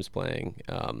Zealand team is playing.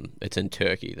 It's in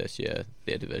Turkey this year,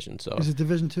 their division. So is it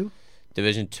Division 2?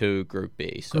 Division 2, Group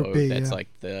B. So Group B, that's yeah. like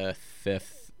the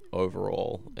 5th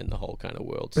overall in the whole kind of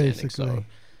world standing. Basically.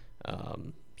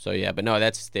 So yeah, but no,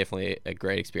 that's definitely a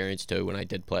great experience too. When I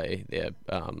did play there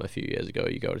a few years ago,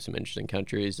 you go to some interesting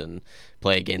countries and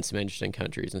play against some interesting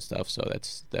countries and stuff. So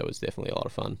that was definitely a lot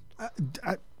of fun.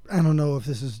 I don't know if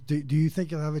this is. Do you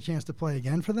think you'll have a chance to play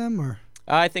again for them, or?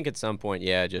 I think at some point,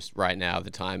 yeah. Just right now,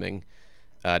 the timing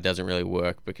doesn't really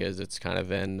work because it's kind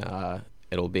of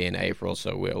it'll be in April.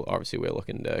 So we're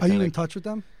looking to. Are you in touch with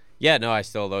them? Yeah, no,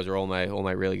 those are all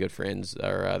my really good friends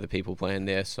are the people playing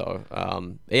there. So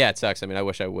yeah, it sucks. I mean, I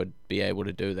wish I would be able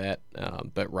to do that,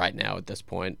 but right now at this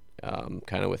point,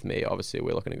 kind of with me, obviously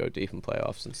we're looking to go deep in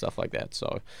playoffs and stuff like that.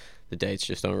 So the dates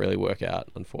just don't really work out,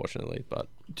 unfortunately. But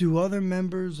do other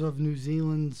members of New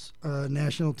Zealand's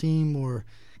national team or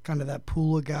kind of that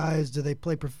pool of guys, do they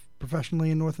play professionally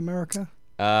in North America?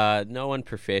 No one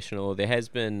professional. There has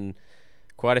been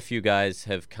quite a few guys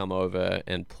have come over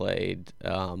and played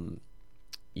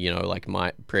like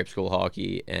my prep school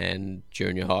hockey and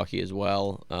junior hockey as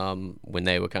well, when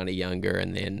they were kind of younger,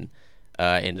 and then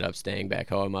ended up staying back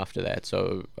home after that.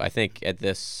 So I think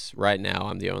right now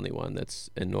I'm the only one that's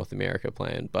in North America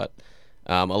playing, but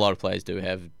a lot of players do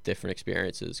have different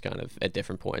experiences kind of at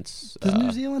different points. Does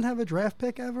New Zealand have a draft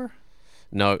pick ever?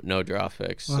 No draft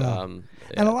picks. Wow.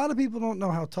 Yeah. And a lot of people don't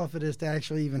know how tough it is to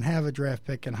actually even have a draft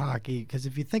pick in hockey, because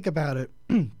if you think about it,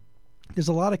 there's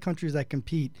a lot of countries that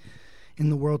compete in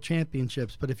the World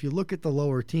Championships, but if you look at the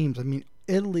lower teams, I mean,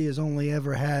 Italy has only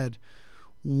ever had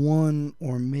one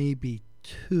or maybe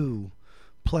two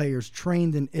players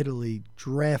trained in Italy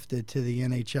drafted to the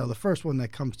NHL. The first one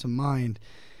that comes to mind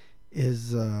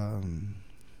is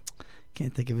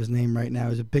can't think of his name right now.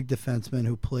 He's a big defenseman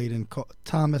who played in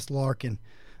Thomas Larkin,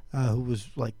 who was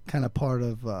like kind of part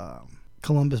of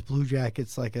Columbus Blue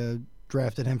Jackets.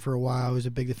 Drafted him for a while. He was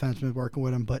a big defenseman working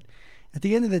with him. But at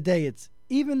the end of the day, it's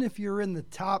even if you're in the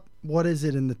top. What is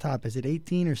it in the top? Is it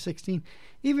 18 or 16?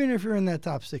 Even if you're in that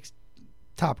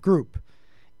top group,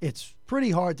 it's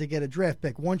pretty hard to get a draft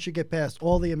pick once you get past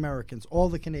all the Americans, all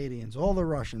the Canadians, all the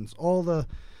Russians, all the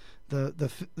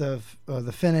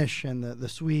Finnish and the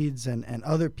Swedes and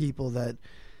other people that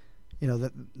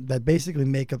that basically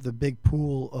make up the big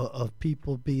pool of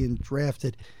people being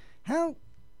drafted. How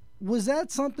was that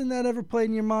something that ever played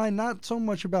in your mind? Not so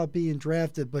much about being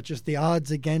drafted, but just the odds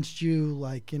against you.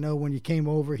 When you came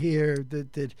over here,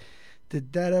 did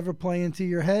that ever play into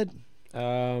your head?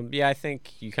 Yeah, I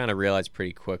think you kind of realize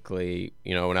pretty quickly,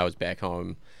 when I was back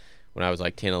home, when I was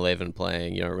like 10, 11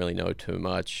 playing, you don't really know too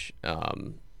much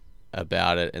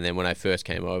about it. And then when I first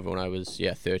came over, when I was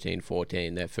 13,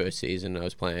 14, that first season, I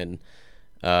was playing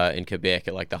in Quebec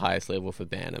at like the highest level for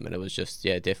Bantam, and it was just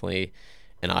definitely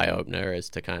an eye-opener as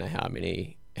to kind of how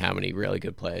many really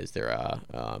good players there are.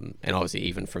 And obviously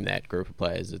even from that group of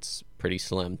players, it's pretty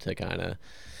slim to kind of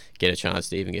get a chance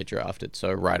to even get drafted.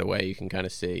 So right away you can kind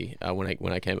of see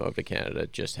when I came over to Canada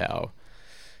just how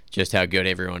good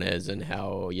everyone is, and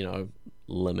how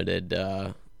limited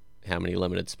how many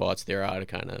limited spots there are to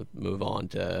kind of move on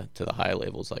to the higher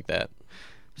levels like that.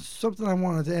 Something I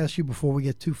wanted to ask you before we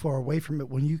get too far away from it.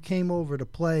 When you came over to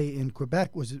play in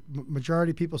Quebec, was it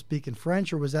majority people speaking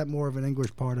French, or was that more of an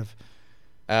English part of?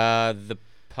 The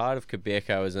part of Quebec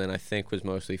I was in, I think, was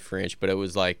mostly French, but it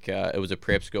was like it was a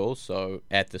prep school, so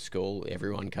at the school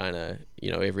everyone kind of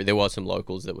there was some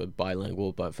locals that were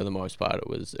bilingual, but for the most part it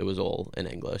was all in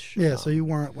English. Yeah, so you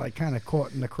weren't like kind of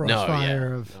caught in the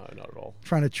crossfire of no, not at all.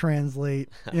 Trying to translate,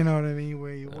 you know what I mean,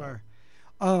 where you were.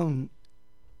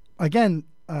 Again,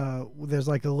 there's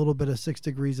like a little bit of 6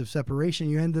 degrees of separation.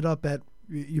 You ended up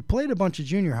you played a bunch of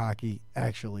junior hockey,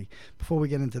 actually, before we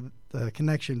get into the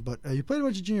connection, but you played a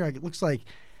bunch of junior hockey. It looks like,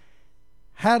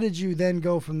 how did you then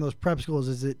go from those prep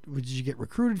schools? Did you get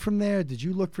recruited from there? Did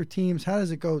you look for teams? How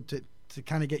does it go to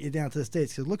kind of get you down to the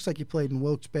States? Because it looks like you played in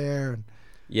Wilkes-Barre.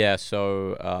 Yeah,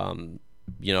 so,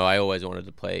 I always wanted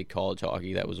to play college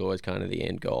hockey. That was always kind of the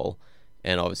end goal.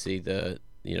 And obviously the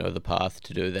path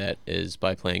to do that is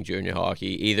by playing junior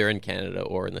hockey, either in Canada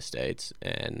or in the States.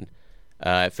 And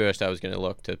at first I was going to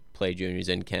look to play juniors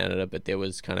in Canada, but there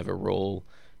was kind of a rule.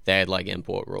 They had like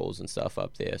import rules and stuff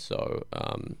up there. So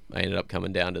I ended up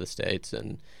coming down to the States,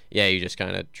 and you just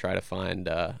kind of try to find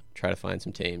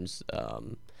some teams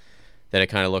that are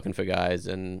kind of looking for guys.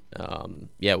 And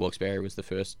Wilkes-Barre was the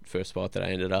first spot that I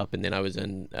ended up. And then I was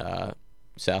in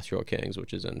South Shore Kings,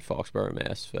 which is in Foxborough,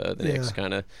 Mass, for the next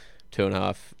kind of two and a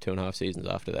half seasons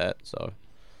after that. So,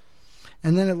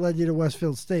 and then it led you to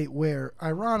Westfield State, where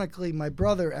ironically my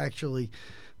brother actually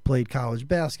played college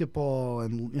basketball,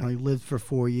 and he lived for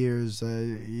 4 years.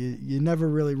 You never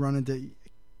really run into.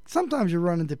 Sometimes you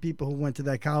run into people who went to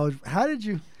that college. How did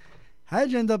you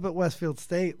end up at Westfield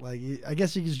State? I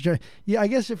guess you just I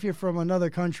guess if you're from another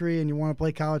country and you want to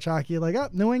play college hockey, you're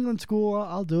like, New England school,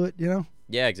 I'll do it.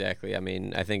 Yeah, exactly. I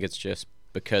mean, I think it's just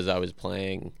because I was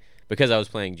playing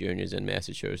juniors in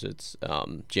Massachusetts.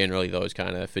 Generally, those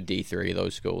kind of for D3,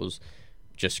 those schools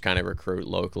just kind of recruit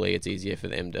locally. It's easier for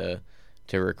them to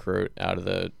recruit out of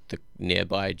the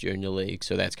nearby junior league.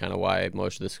 So that's kind of why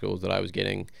most of the schools that I was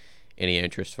getting any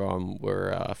interest from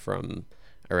were from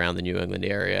around the New England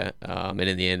area. And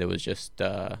in the end, it was just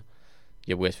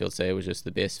Westfield State was just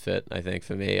the best fit, I think,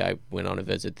 for me. I went on a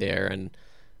visit there and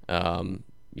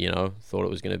thought it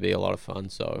was going to be a lot of fun.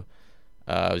 So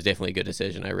it was definitely a good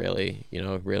decision. I really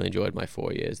enjoyed my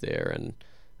 4 years there, and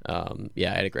I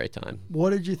had a great time. What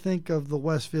did you think of the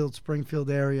Westfield, Springfield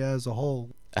area as a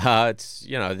whole? It's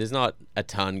there's not a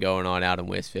ton going on out in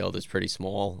Westfield. It's pretty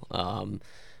small,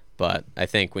 but I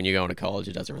think when you're going to college,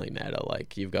 it doesn't really matter.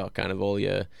 Like, you've got kind of all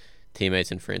your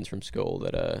teammates and friends from school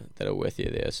that are with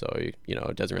you there. So it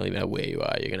doesn't really matter where you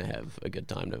are. You're going to have a good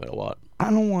time no matter what. I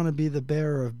don't want to be the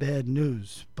bearer of bad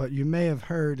news, but you may have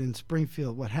heard in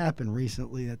Springfield what happened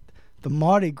recently, that the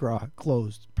Mardi Gras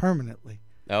closed permanently.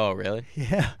 Oh, really?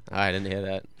 Yeah. I didn't hear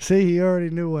that. See, he already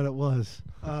knew what it was.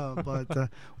 But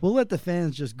we'll let the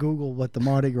fans just Google what the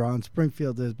Mardi Gras in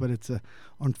Springfield is, but it's a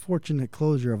unfortunate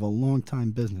closure of a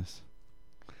long-time business.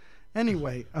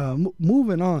 Anyway,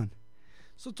 moving on.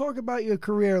 So talk about your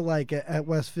career like at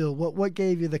Westfield. What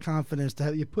gave you the confidence to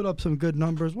have you put up some good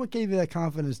numbers? What gave you that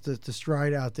confidence to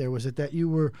stride out there? Was it that you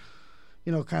were,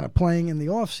 kind of playing in the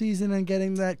off season and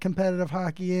getting that competitive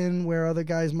hockey in where other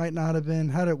guys might not have been?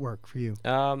 How did it work for you?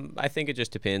 I think it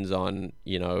just depends on,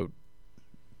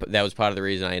 but that was part of the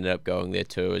reason I ended up going there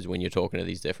too, is when you're talking to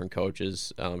these different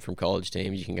coaches from college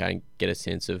teams, you can kind of get a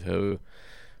sense of who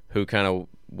kind of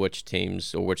which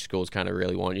teams or which schools kind of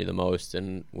really want you the most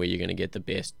and where you're going to get the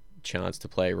best chance to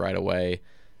play right away.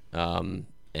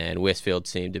 And Westfield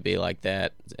seemed to be like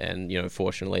that. And,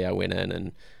 fortunately I went in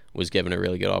and was given a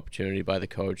really good opportunity by the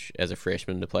coach as a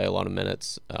freshman to play a lot of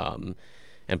minutes and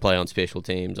play on special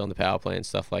teams, on the power play and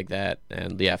stuff like that.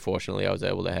 And yeah, fortunately I was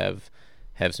able to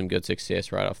have some good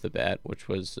success right off the bat, which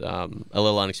was a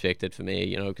little unexpected for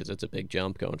me, because it's a big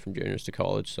jump going from juniors to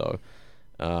college. So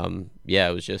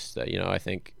it was just, I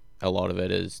think a lot of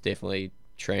it is definitely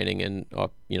training and,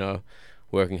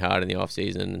 working hard in the off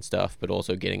season and stuff, but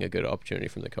also getting a good opportunity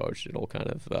from the coach. It all kind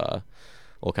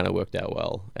of worked out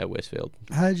well at Westfield.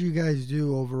 How did you guys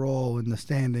do overall in the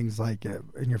standings, like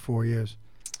in your 4 years?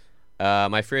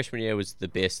 My freshman year was the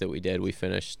best that we did. We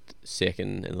finished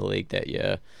second in the league that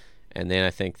year. And then I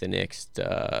think the next,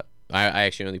 I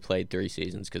actually only played 3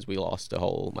 seasons because we lost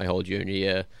my whole junior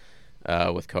year.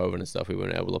 With COVID and stuff, we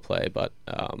weren't able to play. But,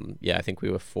 I think we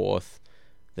were 4th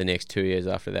the next 2 years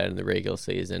after that in the regular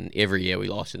season. Every year we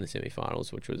lost in the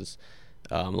semifinals, which was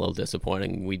a little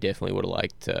disappointing. We definitely would have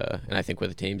liked to, and I think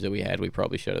with the teams that we had, we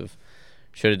probably should have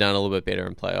done a little bit better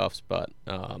in playoffs. But,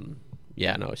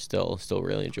 still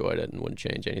really enjoyed it and wouldn't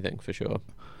change anything for sure.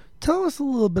 Tell us a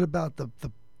little bit about the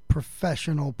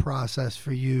professional process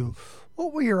for you.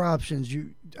 What were your options?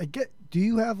 Do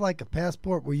you have like a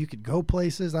passport where you could go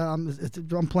places?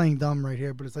 I'm playing dumb right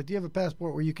here, but it's like, do you have a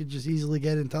passport where you could just easily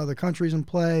get into other countries and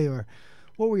play, or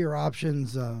what were your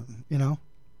options?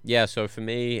 Yeah, so for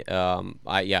me,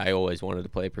 I always wanted to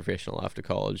play professional after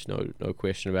college, no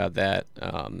question about that.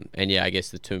 I guess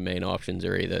the 2 main options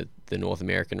are either the North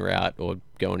American route or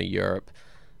going to Europe.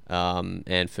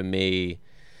 And for me,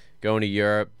 going to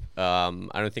Europe, I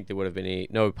don't think there would have been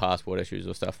no passport issues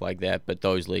or stuff like that, but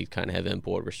those leagues kind of have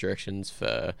import restrictions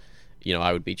for,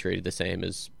 I would be treated the same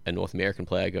as a North American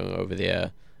player going over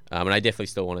there. And I definitely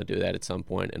still want to do that at some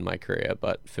point in my career,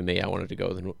 but for me, I wanted to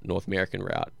go the North American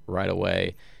route right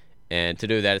away. And to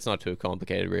do that, it's not too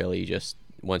complicated, really. You just,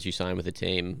 once you sign with a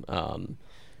team,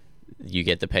 you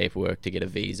get the paperwork to get a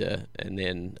visa, and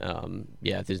then,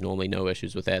 there's normally no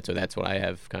issues with that. So that's what I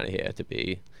have kind of here, to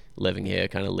be living here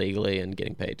kind of legally and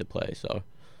getting paid to play. So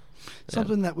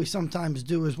something that we sometimes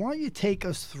do is, why don't you take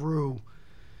us through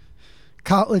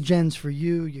college ends for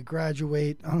you? You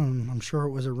graduate. I'm sure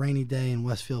it was a rainy day in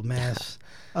Westfield, Mass.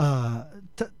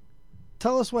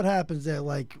 Tell us what happens there.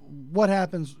 Like, what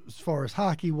happens as far as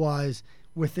hockey-wise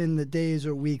within the days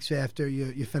or weeks after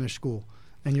you finish school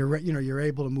and you're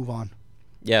able to move on?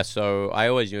 Yeah, so I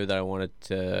always knew that I wanted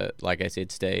to, like I said,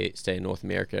 stay in North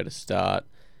America to start.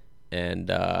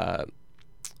 And I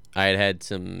had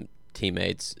some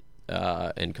teammates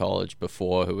in college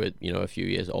before who were, a few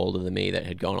years older than me that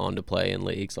had gone on to play in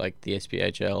leagues like the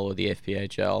SPHL or the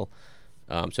FPHL.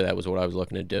 So that was what I was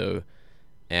looking to do.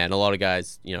 And a lot of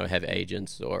guys, have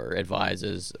agents or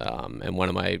advisors. And one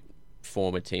of my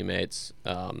former teammates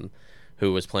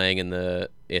who was playing in the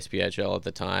SPHL at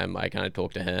the time, I kind of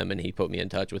talked to him and he put me in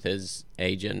touch with his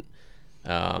agent.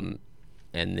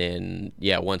 And then,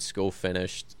 once school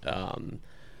finished,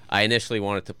 I initially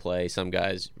wanted to play some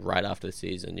guys right after the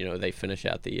season. They finish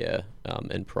out the year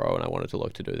in pro, and I wanted to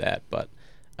look to do that. But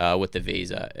with the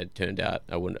visa, it turned out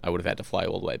I would have had to fly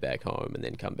all the way back home and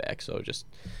then come back. So just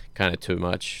kind of too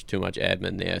much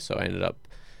admin there. So I ended up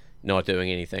not doing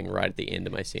anything right at the end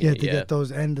of my senior year. To get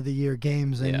those end of the year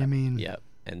games, and Yeah,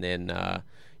 and then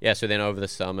so then over the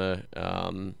summer.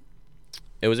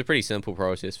 It was a pretty simple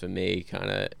process for me,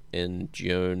 kind of in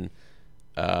June.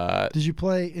 Did you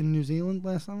play in New Zealand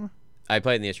last summer? I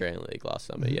played in the Australian League last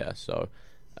summer, yeah. So,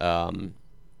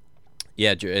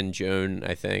 in June,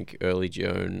 I think, early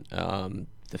June,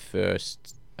 the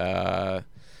first, the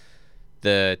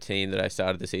team that I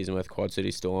started the season with, Quad City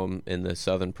Storm, in the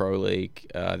Southern Pro League,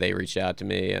 they reached out to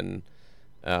me and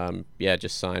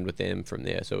just signed with them from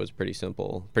there. So it was a pretty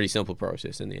simple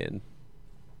process in the end.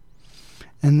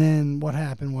 And then what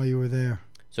happened while you were there?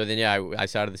 So then, I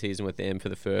started the season with them for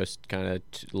the first kind of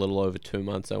little over 2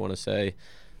 months, I want to say.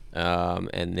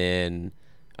 And then,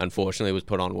 unfortunately, was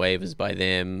put on waivers by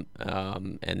them,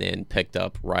 and then picked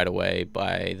up right away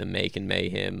by the Macon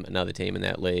Mayhem, another team in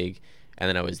that league. And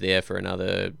then I was there for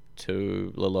another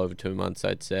little over 2 months,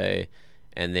 I'd say.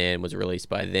 And then was released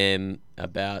by them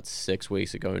about 6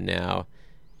 weeks ago now.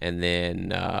 And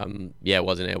then,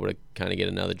 wasn't able to kind of get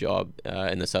another job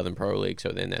in the Southern Pro League.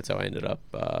 So then that's how I ended up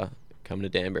coming to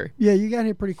Danbury. Yeah, you got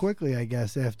here pretty quickly, I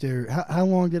guess. After how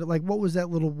long did it? Like, what was that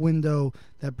little window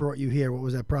that brought you here? What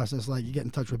was that process like? You get in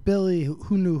touch with Billy.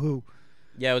 Who knew who?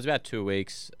 Yeah, it was about 2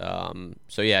 weeks.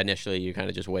 Initially you kind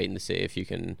of just waiting to see if you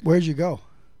can. Where'd you go?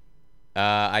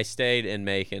 I stayed in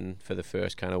Macon for the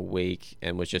first kind of week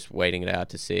and was just waiting it out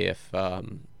to see if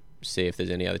there's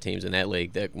any other teams in that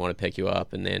league that want to pick you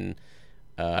up, and then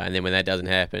when that doesn't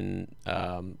happen,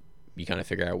 you kind of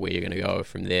figure out where you're going to go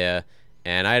from there.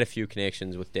 And I had a few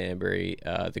connections with Danbury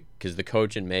because the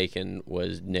coach in Macon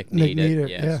was Nick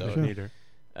Nieder.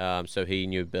 So he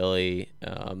knew Billy.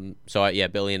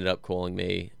 Billy ended up calling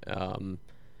me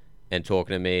and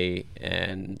talking to me,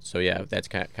 and so that's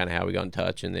kind of how we got in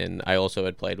touch. And then I also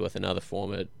had played with another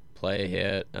former player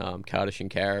here, Cardish and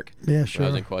Carrick. Yeah, sure. When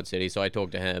I was in Quad City, so I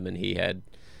talked to him, and he had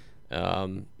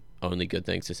only good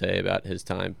things to say about his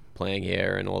time playing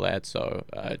here and all that. So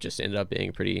it just ended up being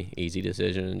a pretty easy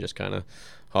decision, and just kind of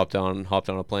hopped on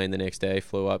a plane the next day,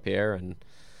 flew up here, and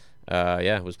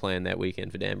was playing that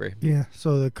weekend for Danbury. Yeah.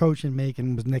 So the coach in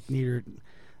Macon was Nick Nieder,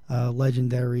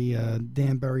 legendary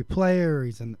Danbury player.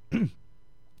 He's the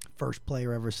first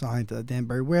player ever signed to the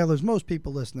Danbury Whalers. Most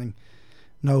people listening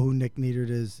know who Nick Nieder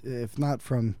is. If not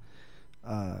from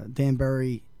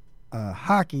Danbury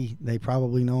hockey, they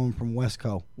probably know him from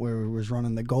Westco, where he was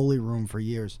running the goalie room for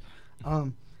years.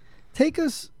 Take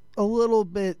us a little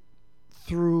bit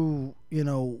through,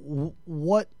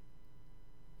 what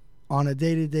on a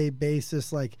day-to-day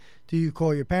basis, like, do you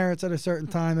call your parents at a certain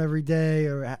time every day,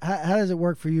 or how does it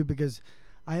work for you? Because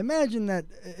I imagine that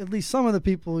at least some of the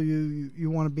people you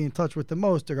want to be in touch with the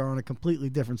most are on a completely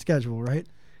different schedule, right?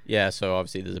 Yeah, so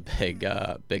obviously there's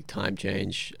a big time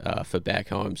change for back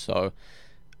home. So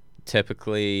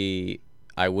typically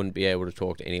I wouldn't be able to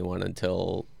talk to anyone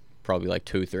until probably like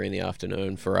 2-3 in the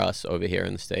afternoon. For us over here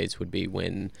in the States would be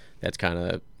when that's kind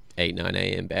of 8-9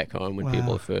 a.m. back home, when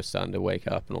people are first starting to wake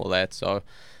up and all that. So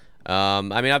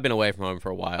I've been away from home for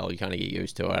a while. You kind of get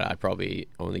used to it. I probably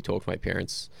only talk to my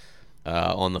parents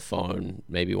on the phone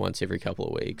maybe once every couple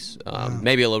of weeks,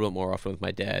 maybe a little bit more often with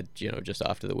my dad, just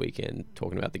after the weekend,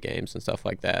 talking about the games and stuff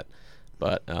like that.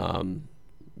 But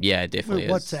it definitely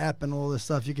with WhatsApp and all this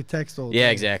stuff, you could text all day.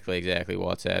 Yeah, exactly.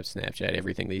 WhatsApp, Snapchat,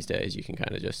 everything these days, you can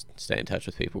kind of just stay in touch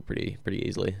with people pretty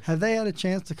easily. Have they had a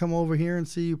chance to come over here and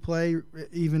see you play,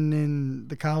 even in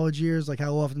the college years? Like,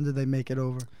 how often did they make it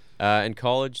over? In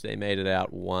college, they made it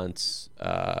out once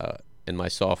in my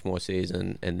sophomore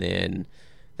season, and then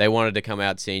they wanted to come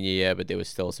out senior year, but there was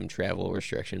still some travel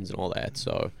restrictions and all that,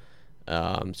 so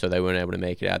they weren't able to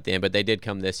make it out then. But they did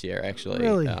come this year, actually.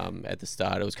 Really? At the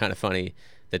start. It was kind of funny,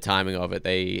 the timing of it.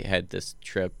 They had this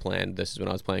trip planned. This is when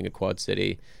I was playing at Quad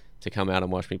City, to come out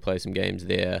and watch me play some games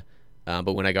there.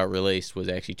 But when I got released was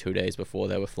actually 2 days before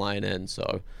they were flying in,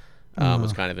 so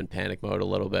was kind of in panic mode a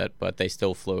little bit. But they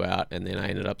still flew out, and then I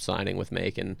ended up signing with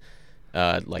Macon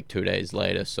like 2 days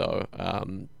later. So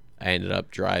I ended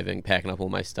up packing up all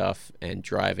my stuff and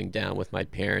driving down with my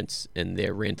parents in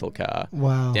their rental car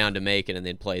down to Macon, and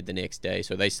then played the next day.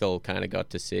 So they still kind of got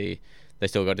to see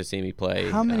me play.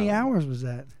 How many hours was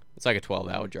that? It's like a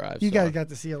 12-hour drive. You guys got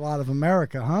to see a lot of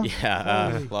America, huh?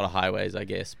 Yeah, a lot of highways, I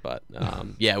guess. But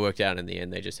it worked out in the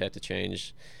end. They just had to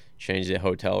change their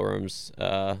hotel rooms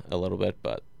a little bit.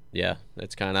 But yeah,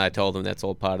 that's kind of, I told them that's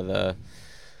all part of the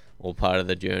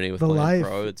journey with the playing life.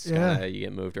 pro. It's kind of, you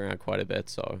get moved around quite a bit.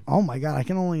 So. Oh my God, I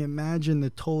can only imagine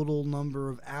the total number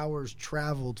of hours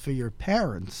traveled for your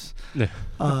parents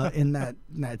in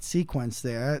that sequence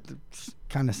there. It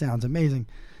kind of sounds amazing.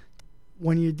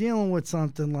 When you're dealing with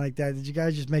something like that, did you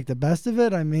guys just make the best of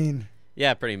it? I mean,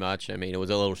 yeah, pretty much. I mean, it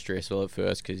was a little stressful at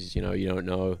first because you don't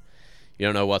know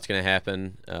what's going to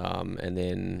happen. And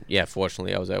then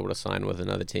fortunately, I was able to sign with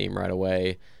another team right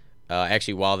away.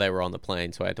 Actually, while they were on the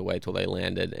plane, so I had to wait till they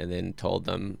landed, and then told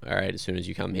them, all right, as soon as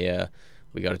you come here,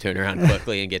 we got to turn around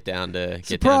quickly and get down to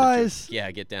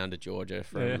Georgia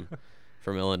from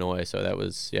Illinois. So that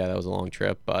was a long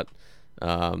trip, but.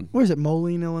 Where is it?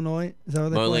 Moline, Illinois? Is that where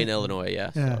Moline, Illinois,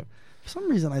 yeah. So. For some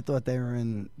reason, I thought they were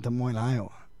in Des Moines, Iowa.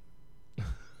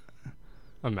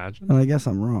 Imagine. And I guess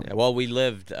I'm wrong. Yeah, well, we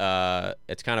lived.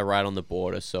 It's kind of right on the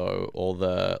border, so all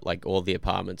the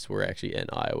apartments were actually in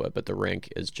Iowa, but the rink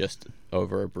is just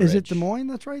over a bridge. Is it Des Moines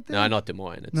that's right there? No, not Des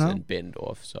Moines. It's in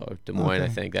Bendorf. So Des Moines, I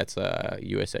think that's a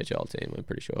USHL team. I'm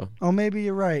pretty sure. Oh, maybe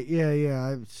you're right.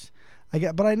 Yeah.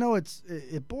 But I know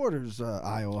it borders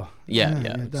Iowa. Yeah.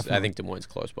 Definitely. I think Des Moines is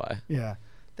close by. Yeah,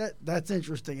 that's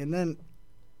interesting. And then,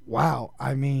 wow,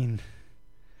 I mean,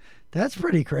 that's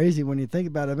pretty crazy when you think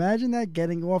about it. Imagine that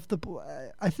getting off the.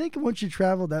 I think once you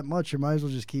travel that much, you might as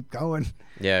well just keep going.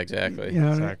 Yeah, exactly. You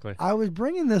know Exactly. I was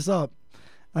bringing this up.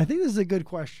 I think this is a good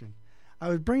question. I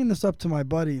was bringing this up to my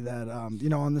buddy that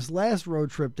on this last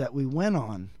road trip that we went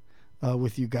on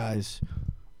with you guys.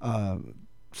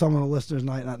 Some of the listeners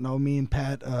might not know. Me and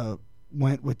Pat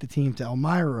went with the team to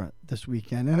Elmira this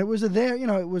weekend, and it was a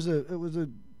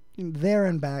there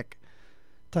and back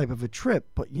type of a trip.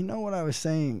 But you know what I was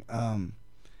saying?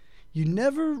 You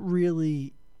never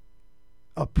really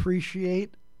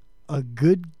appreciate a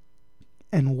good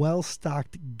and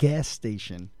well-stocked gas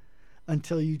station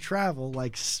until you travel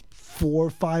like 4 or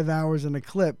 5 hours in a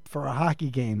clip for a hockey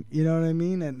game. You know what I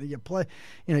mean? And you play,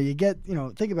 you get,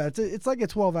 think about it. It's like a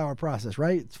 12-hour process,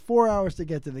 right? It's 4 hours to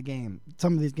get to the game.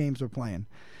 Some of these games we're playing.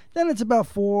 Then it's about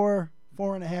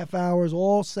 4.5 hours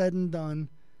all said and done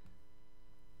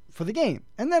for the game.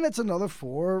 And then it's another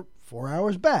 4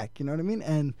 hours back. You know what I mean?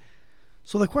 And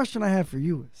so the question I have for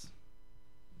you is,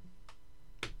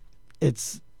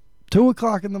 it's 2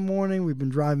 o'clock in the morning. We've been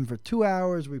driving for 2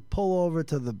 hours. We pull over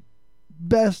to the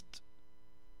best,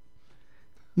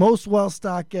 most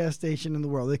well-stocked gas station in the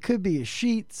world. It could be a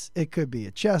Sheetz. It could be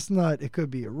a Chestnut. It could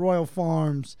be a Royal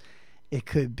Farms. It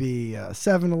could be a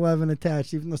 7-Eleven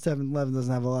attached, even though 7-Eleven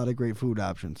doesn't have a lot of great food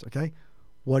options, okay?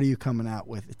 What are you coming out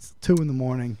with? It's 2 in the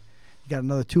morning. You got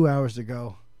another 2 hours to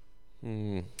go.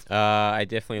 I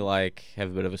definitely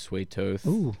have a bit of a sweet tooth.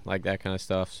 Ooh. Like that kind of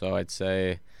stuff. So I'd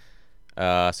say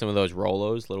some of those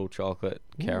Rolos, little chocolate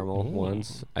caramel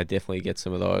ones. I definitely get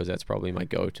some of those. That's probably my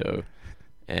go-to.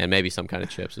 And maybe some kind of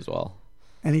chips as well.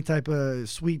 Any type of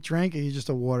sweet drink, or are you just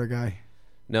a water guy?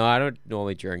 No, I don't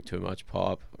normally drink too much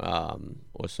pop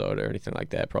or soda or anything like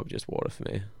that. Probably just water for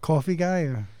me. Coffee guy?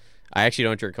 Or? I actually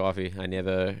don't drink coffee. I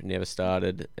never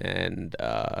started, and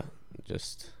I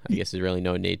guess there's really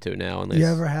no need to now. Unless you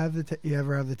ever have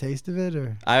the taste of it,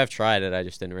 or? I have tried it. I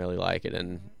just didn't really like it,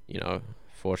 and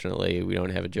fortunately, we don't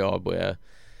have a job where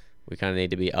we kind of need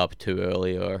to be up too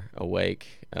early or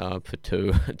awake for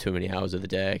too many hours of the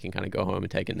day. I can kind of go home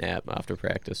and take a nap after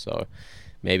practice. So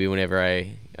maybe whenever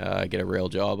I get a real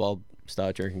job, I'll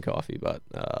start drinking coffee, but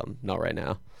not right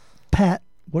now. Pat,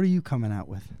 what are you coming out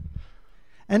with?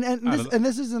 And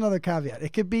this is another caveat.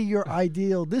 It could be your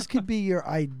ideal. This could be your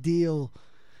ideal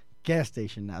gas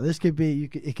station. Now, this could be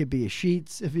it could be a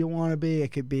Sheetz if you want to be.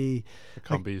 It could be The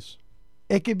Cumbies.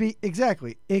 It could be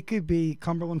exactly. It could be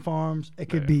Cumberland Farms. It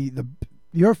could be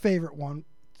your favorite one.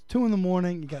 It's 2 in the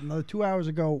morning. You got another 2 hours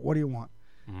to go. What do you want?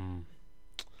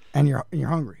 And you're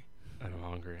hungry. I'm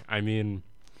hungry. I mean,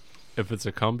 if it's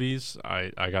a Cumbies,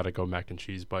 I gotta go mac and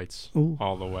cheese bites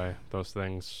all the way. Those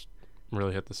things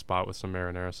really hit the spot with some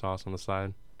marinara sauce on the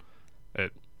side.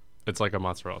 It's like a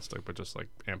mozzarella stick, but just like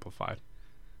amplified.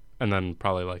 And then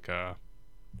probably like a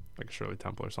Shirley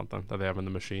Temple or something that they have in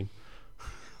the machine.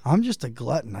 I'm just a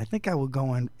glutton. I think I would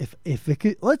go in if it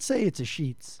could. Let's say it's a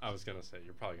Sheetz. I was gonna say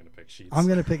you're probably gonna pick Sheetz. I'm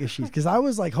gonna pick a Sheetz because I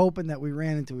was hoping that we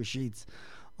ran into a Sheetz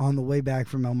on the way back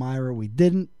from Elmira. We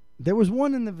didn't. There was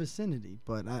one in the vicinity,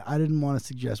 but I didn't want to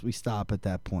suggest we stop at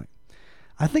that point.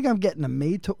 I think I'm getting a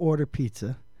made-to-order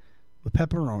pizza with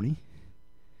pepperoni,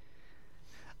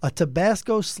 a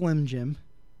Tabasco Slim Jim,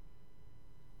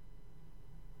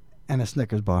 and a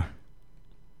Snickers bar.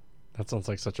 That sounds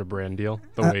like such a brand deal.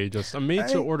 The way you just a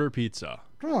made-to-order pizza.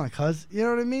 Come on, cuz. You know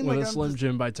what I mean? With a Slim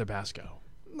Jim by Tabasco.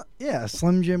 Yeah, a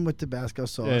Slim Jim with Tabasco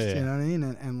sauce. Yeah. You know what I mean?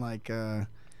 And I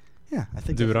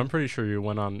think. Dude, I'm pretty sure you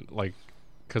went on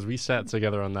because we sat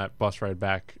together on that bus ride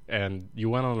back, and you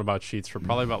went on about Sheetz for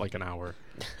probably about an hour.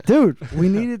 Dude, we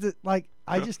needed to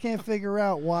I just can't figure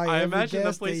out why. I every imagine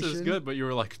gas the place station, is good, but you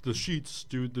were like, the Sheetz,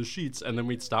 dude, the Sheetz. And then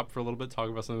we'd stop for a little bit, talk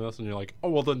about something else, and you're like, oh,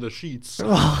 well, then the Sheetz.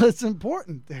 Well, it's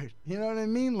important, dude. You know what I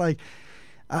mean?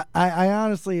 I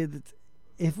honestly,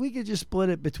 if we could just split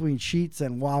it between Sheetz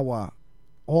and Wawa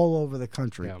all over the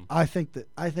country, I think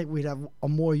we'd have a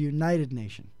more united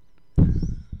nation.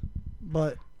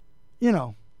 But,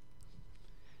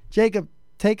 Jacob,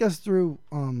 take us through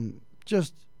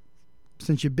just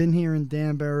since you've been here in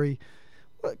Danbury,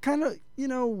 what kind of,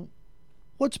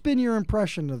 what's been your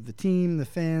impression of the team, the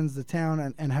fans, the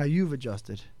town, and how you've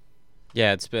adjusted?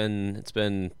 Yeah, it's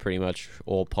been pretty much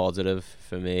all positive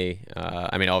for me.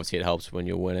 I mean, obviously it helps when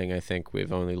you're winning. I think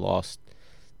we've only lost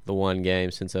the one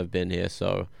game since I've been here,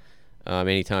 so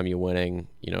anytime you're winning,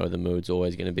 the mood's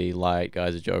always going to be light.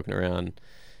 Guys are joking around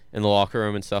in the locker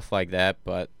room and stuff like that.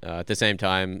 But at the same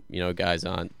time, guys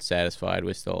aren't satisfied.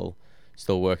 We're still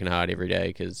working hard every day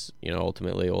because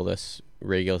ultimately all this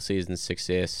regular season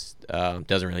success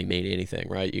doesn't really mean anything,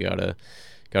 right? You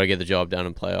gotta get the job done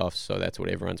in playoffs. So that's what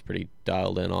everyone's pretty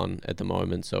dialed in on at the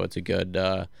moment. So it's a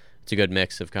good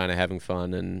mix of kind of having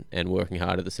fun and working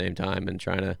hard at the same time and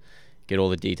trying to get all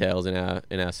the details in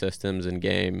our systems and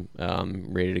game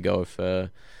ready to go for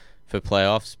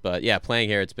playoffs. But yeah, playing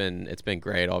here it's been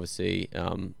great. Obviously,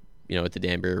 at the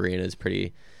Danbury Arena is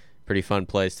pretty fun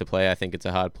place to play. I think it's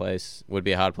would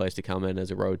be a hard place to come in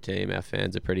as a road team. Our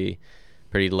fans are pretty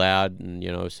loud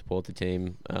and support the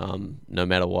team no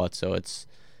matter what. So it's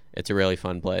a really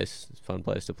fun place. It's a fun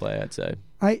place to play, I'd say.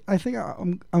 I think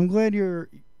I'm glad you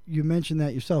mentioned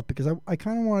that yourself, because I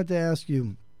kind of wanted to ask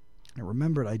you. I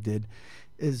remembered I did.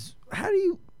 Is how do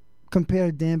you compare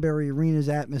Danbury Arena's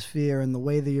atmosphere and the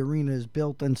way the arena is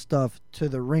built and stuff to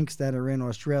the rinks that are in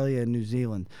Australia and New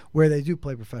Zealand, where they do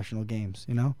play professional games?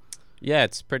 Yeah,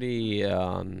 it's pretty.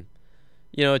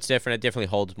 It's different. It definitely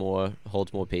holds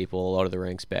more people. A lot of the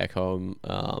rinks back home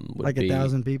would like be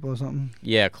 1,000 people or something.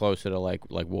 Yeah, closer to like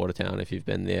Watertown. If you've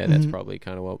been there, that's probably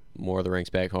kind of what more of the rinks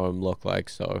back home look like.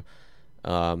 So,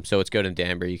 it's good in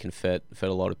Danbury. You can fit a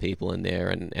lot of people in there,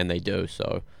 and they do.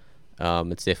 So,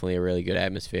 it's definitely a really good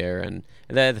atmosphere, and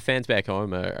the fans back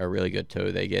home are really good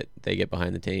too. They get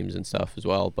behind the teams and stuff as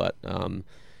well. But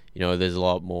there's a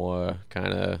lot more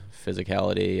kind of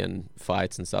physicality and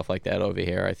fights and stuff like that over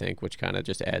here, I think, which kind of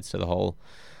just adds to the whole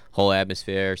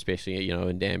atmosphere, especially,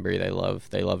 in Danbury. They love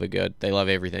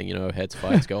everything, heads,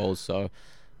 fights, goals. So,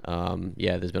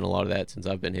 there's been a lot of that since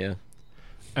I've been here.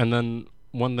 And then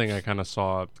one thing I kind of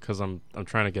saw, because I'm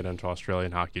trying to get into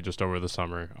Australian hockey just over the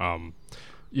summer,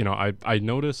 I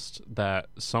noticed that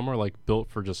some are like built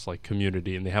for just like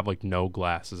community and they have like no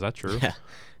glass. Is that true? Yeah.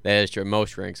 That is true.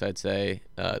 Most rinks, I'd say,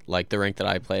 like the rink that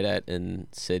I played at in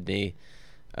Sydney,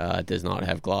 does not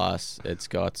have glass. It's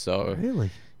got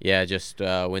Really? Yeah, just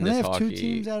when they this have hockey. 2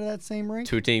 teams out of that same rink.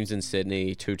 2 teams in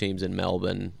Sydney, 2 teams in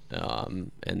Melbourne,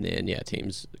 and then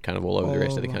teams kind of all over the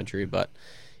rest of the country. But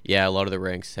yeah, a lot of the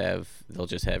rinks they'll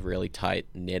just have really tight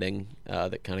netting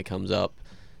that kind of comes up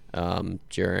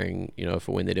during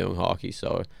for when they're doing hockey.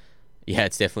 So yeah,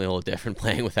 it's definitely a little different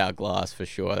playing without glass for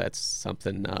sure. That's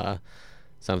something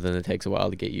that takes a while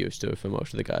to get used to for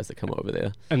most of the guys that come over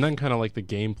there. And then kind of like the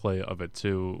gameplay of it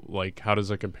too. Like, how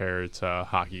does it compare to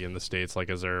hockey in the States?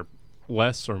 Like, is there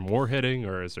less or more hitting,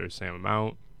 or is there the same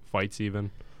amount? Fights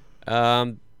even?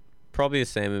 Probably the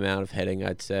same amount of hitting,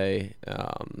 I'd say.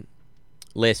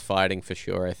 Less fighting for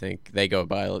sure. I think they go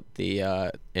by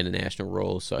the international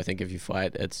rules. So I think if you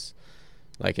fight, it's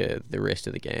like the rest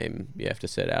of the game you have to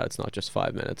sit out. It's not just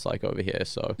 5 minutes like over here.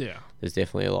 So yeah, there's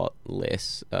definitely a lot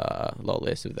less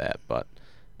of that. But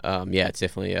it's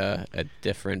definitely a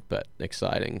different but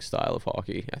exciting style of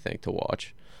hockey, I think, to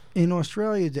watch. In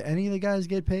Australia, do any of the guys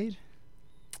get paid?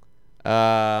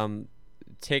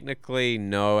 Technically,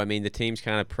 no. I mean, the teams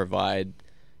kind of provide,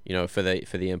 for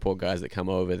the import guys that come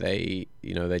over, they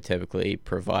typically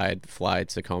provide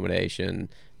flights, accommodation.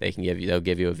 They'll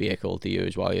give you a vehicle to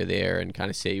use while you're there and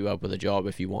kind of set you up with a job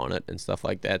if you want it and stuff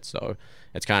like that. So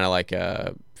it's kind of like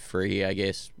a free, I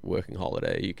guess, working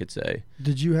holiday, you could say.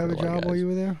 Did you have a job while you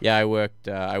were there? Yeah, I worked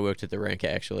at the rink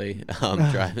actually,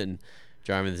 driving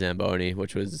the Zamboni,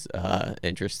 which was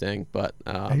interesting. But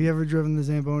have you ever driven the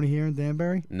Zamboni here in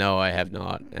Danbury? No, I have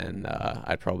not, and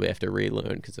I'd probably have to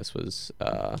relearn because this was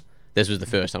the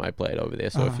first time I played over there,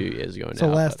 so a few years ago now. So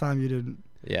last time you didn't?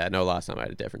 Yeah, no, last time I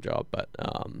had a different job, but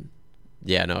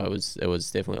it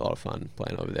was definitely a lot of fun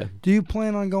playing over there. Do you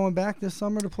plan on going back this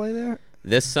summer to play there?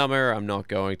 This summer, I'm not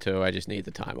going to. I just need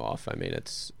the time off. I mean,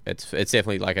 it's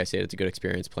definitely, like I said, it's a good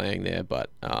experience playing there,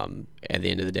 but at the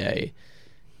end of the day,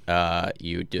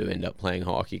 you do end up playing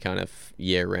hockey kind of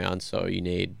year round, so you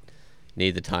need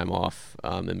the time off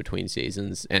in between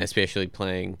seasons, and especially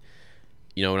playing.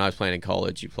 When I was playing in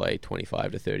college, you play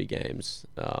 25 to 30 games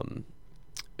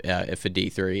for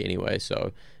D3 anyway,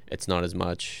 so it's not as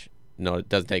much. No, it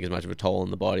doesn't take as much of a toll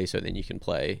on the body, so then you can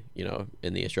play,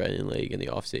 in the Australian League in the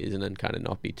off season and kind of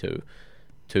not be too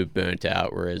burnt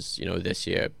out. Whereas, this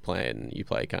year you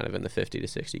play kind of in the 50 to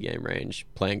 60 game range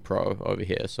playing pro over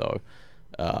here. So,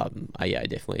 I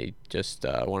definitely just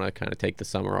want to kind of take the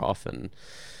summer off and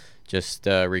just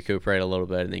recuperate a little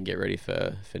bit and then get ready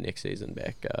for next season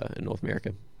back in North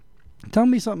America. Tell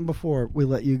me something before we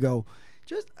let you go.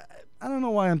 I don't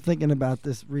know why I'm thinking about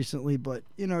this recently, but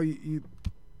you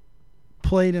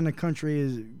played in a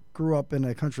country, grew up in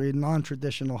a country, a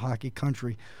non-traditional hockey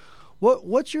country.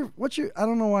 What's your I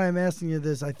don't know why I'm asking you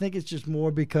this. I think it's just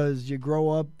more because you grow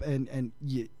up and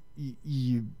you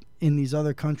in these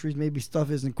other countries, maybe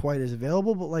stuff isn't quite as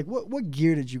available, but like what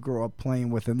gear did you grow up playing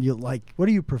with, and what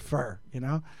do you prefer?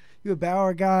 You a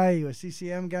Bauer guy, you a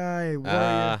CCM guy,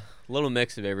 Warrior? Little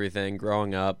mix of everything.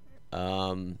 Growing up,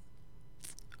 head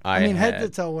to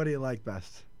toe, what do you like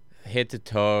best? Head to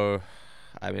toe,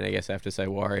 I guess I have to say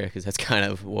Warrior because that's kind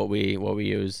of what we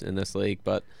use in this league.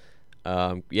 But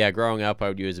growing up, I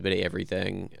would use a bit of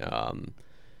everything.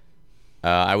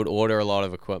 I would order a lot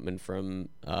of equipment from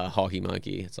Hockey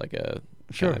Monkey. It's like a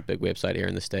kind of big website here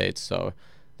in the States. So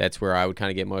that's where I would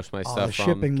kind of get most of my stuff from.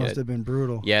 The shipping must have been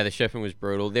brutal. Yeah, the shipping was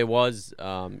brutal. There was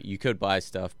you could buy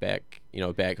stuff back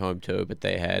home too, but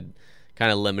they had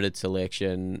kind of limited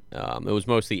selection. It was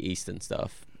mostly Eastern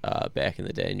stuff back in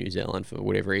the day in New Zealand. For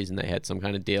whatever reason, they had some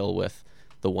kind of deal with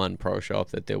the one pro shop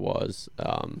that there was.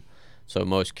 So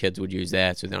most kids would use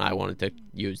that. So then I wanted to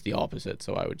use the opposite.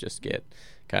 So I would just get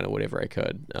kind of whatever I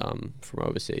could from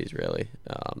overseas, really.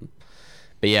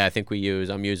 But yeah, I think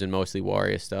I'm using mostly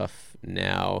Warrior stuff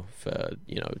now for,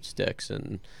 sticks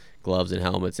and gloves and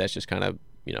helmets. That's just kind of,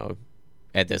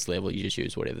 at this level, you just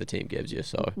use whatever the team gives you.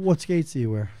 So what skates do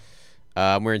you wear?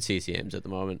 I'm wearing CCMs at the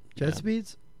moment. Jet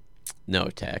Speeds? No,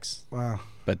 Tacks. Wow.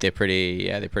 But they're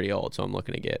pretty old. So I'm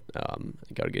looking to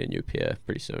got to get a new pair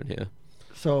pretty soon here.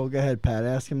 So go ahead, Pat.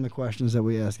 Ask him the questions that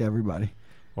we ask everybody.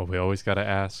 Well, we always got to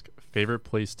ask, favorite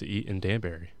place to eat in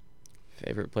Danbury?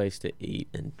 Favorite place to eat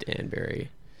in Danbury?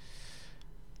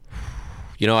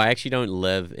 I actually don't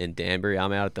live in Danbury.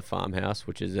 I'm out at the farmhouse,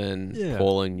 which is in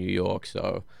Pauling, New York.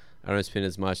 So I don't spend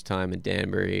as much time in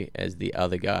Danbury as the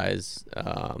other guys.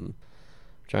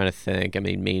 Trying to think.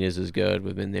 Mina's is good.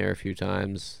 We've been there a few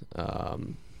times.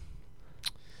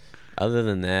 Other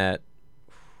than that,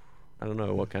 I don't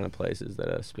know what kind of places that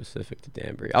are specific to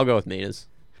Danbury. I'll go with Mina's.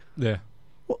 Yeah.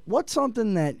 What's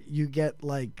something that you get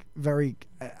very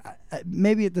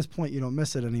maybe at this point you don't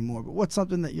miss it anymore, but what's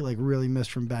something that you really miss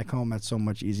from back home that's so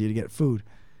much easier to get food?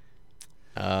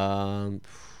 I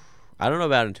don't know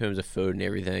about in terms of food and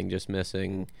everything, just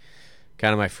missing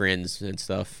kind of my friends and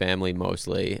stuff, family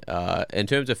mostly. In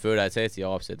terms of food, I'd say it's the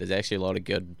opposite. There's actually a lot of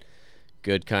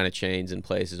good kind of chains and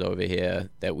places over here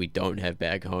that we don't have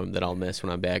back home that I'll miss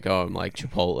when I'm back home, like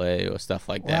Chipotle or stuff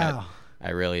like that. Wow. I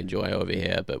really enjoy over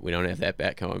here, but we don't have that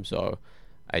back home, so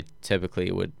I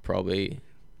typically would probably,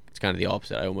 it's kind of the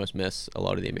opposite. I almost miss a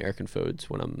lot of the American foods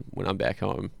when I'm back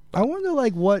home. I wonder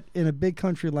what in a big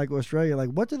country like Australia,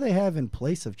 what do they have in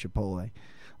place of Chipotle?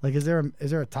 Is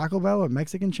there a Taco Bell or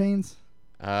Mexican chains?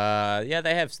 Yeah,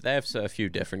 they have a few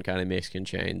different kind of Mexican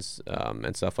chains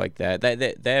and stuff like that.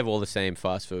 They have all the same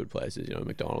fast food places,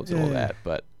 McDonald's and all that.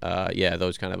 But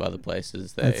those kind of other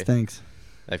places, that stinks.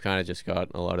 They've kind of just got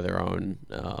a lot of their own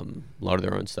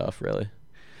stuff, really.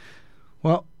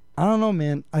 Well, I don't know,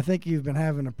 man. I think you've been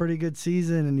having a pretty good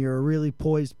season, and you're a really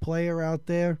poised player out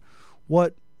there.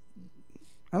 What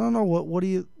are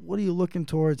you looking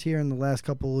towards here in the last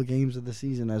couple of games of the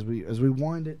season as we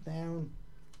wind it down?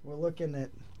 We're looking at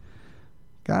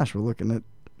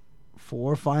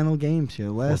 4 final games here.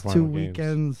 Last 2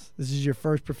 weekends. This is your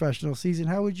first professional season.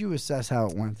 How would you assess how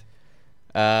it went?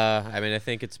 I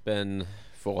think it's been,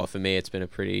 for me, it's been a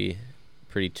pretty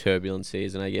turbulent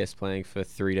season, I guess, playing for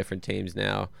 3 different teams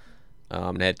now.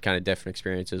 And had kind of different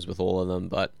experiences with all of them.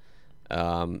 But,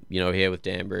 here with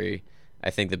Danbury, I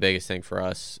think the biggest thing for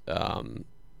us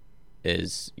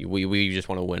is we just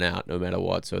want to win out no matter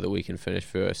what so that we can finish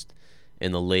first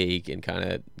in the league and kind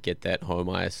of get that home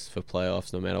ice for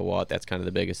playoffs no matter what. That's kind of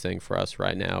the biggest thing for us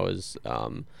right now is,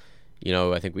 I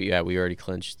think we already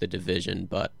clinched the division,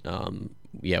 but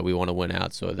we want to win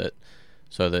out so that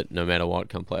no matter what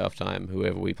come playoff time,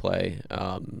 whoever we play,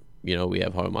 we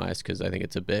have home ice because I think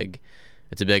it's a big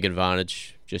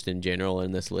advantage just in general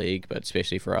in this league, but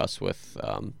especially for us with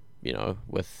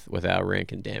our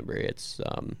rink in Danbury. It's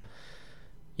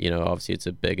obviously it's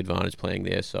a big advantage playing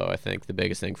there. So I think the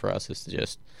biggest thing for us is to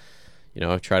just,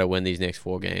 try to win these next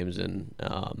 4 games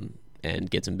and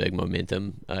get some big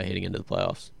momentum heading into the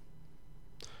playoffs.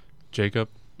 Jacob,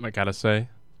 I gotta say,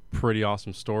 pretty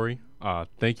awesome story.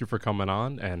 Thank you for coming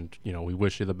on, and we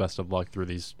wish you the best of luck through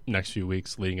these next few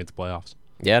weeks leading into playoffs.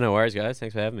 Yeah, no worries, guys.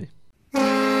 Thanks for having me.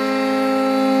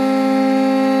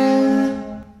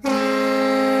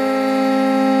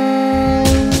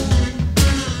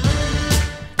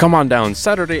 Come on down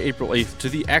Saturday, April 8th to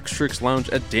the X-Trix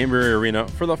Lounge at Danbury Arena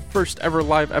for the first ever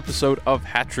live episode of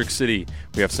Hat Trick City.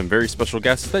 We have some very special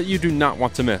guests that you do not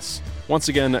want to miss. Once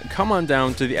again, come on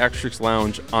down to the Hat-Tricks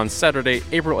Lounge on Saturday,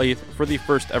 April 8th for the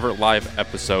first ever live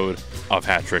episode of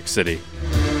Hat-Trick City.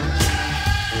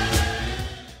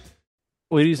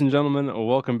 Ladies and gentlemen,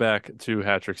 welcome back to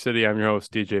Hat-Trick City. I'm your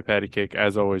host, DJ Patty Cake,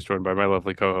 as always joined by my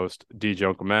lovely co-host, DJ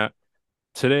Uncle Matt.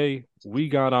 Today, we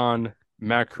got on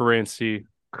Matt Caranci,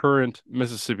 current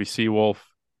Mississippi Seawolf,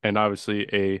 and obviously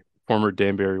a former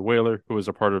Danbury Whaler who was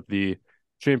a part of the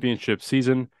championship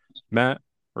season. Matt,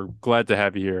 we're glad to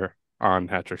have you here on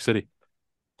Hat-Trick City.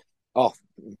 Oh,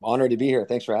 honored to be here.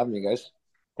 Thanks for having me, guys.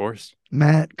 Of course.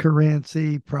 Matt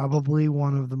Caranci, probably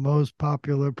one of the most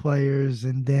popular players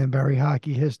in Danbury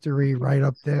hockey history, right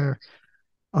up there.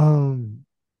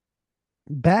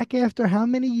 Back after how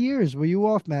many years were you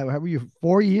off, Matt? Were you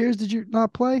 4 years? Did you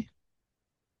not play?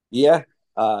 Yeah.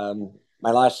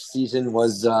 My last season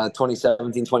was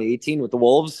 2017, 2018 with the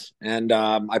Wolves. And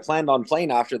I planned on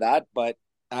playing after that. But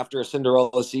after a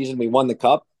Cinderella season, we won the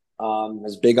cup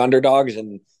as big underdogs.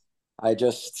 And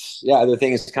other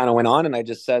things kind of went on. And I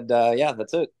just said,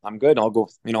 that's it. I'm good. I'll go,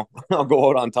 I'll go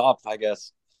out on top, I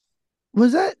guess.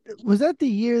 Was that the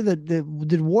year that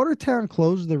did Watertown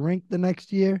close the rink the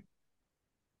next year?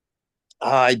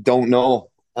 I don't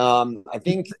know. I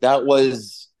think that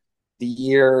was the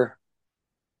year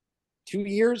 2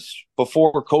 years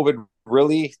before COVID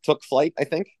really took flight, I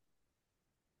think.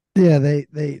 Yeah,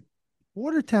 they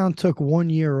Watertown took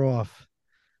 1 year off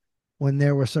when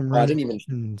there were some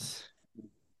renovations.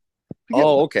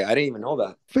 Okay. I didn't even know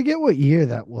that. Forget what year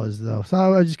that was, though. So I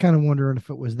was just kind of wondering if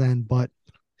it was then. But,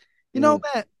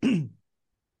 Matt,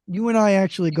 you and I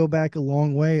actually go back a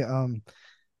long way.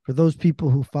 For those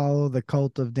people who follow the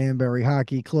cult of Danbury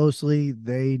hockey closely,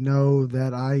 they know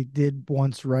that I did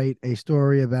once write a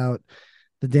story about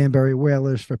the Danbury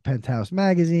Whalers for Penthouse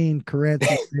magazine.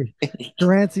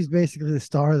 Caranci's basically the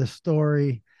star of the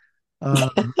story.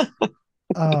 And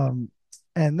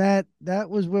that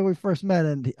was where we first met.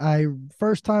 And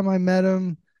first time I met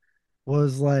him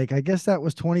was I guess that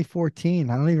was 2014.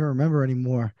 I don't even remember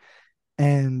anymore.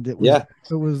 And it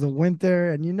was the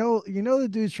winter, and the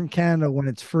dudes from Canada when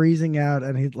it's freezing out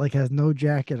and he has no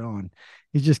jacket on.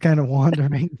 He's just kind of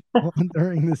wandering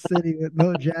the city with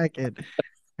no jacket.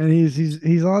 And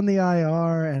he's on the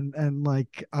IR and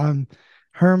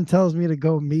Herm tells me to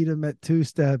go meet him at Two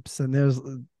Steps, and there's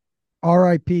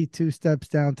RIP Two Steps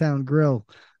Downtown Grill.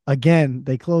 Again,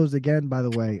 they closed again, by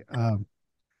the way.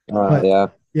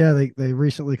 They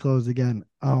recently closed again.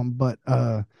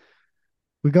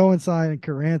 We go inside and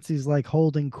Caranci's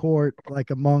holding court,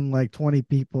 among 20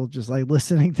 people, just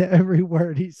listening to every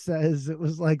word he says. It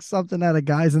was something out of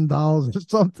Guys and Dolls or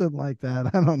something like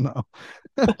that. I don't know.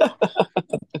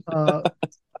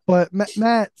 But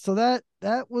Matt, so that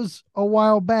was a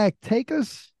while back. Take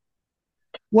us.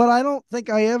 What I don't think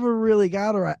I ever really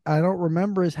got, or I don't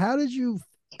remember, is how did you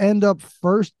end up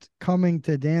first coming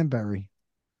to Danbury?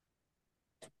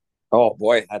 Oh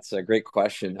boy, that's a great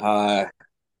question.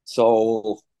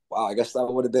 So, wow, I guess that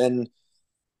would have been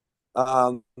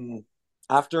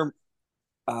after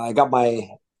I got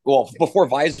before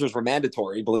visors were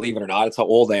mandatory, believe it or not. It's how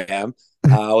old I am.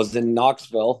 I was in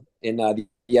Knoxville in the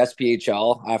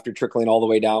SPHL after trickling all the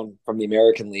way down from the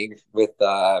American League with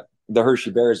the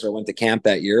Hershey Bears. I went to camp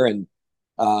that year, and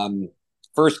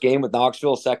first game with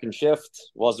Knoxville, second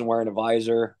shift, wasn't wearing a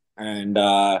visor, and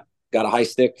got a high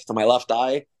stick to my left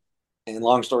eye. And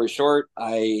long story short,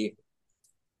 I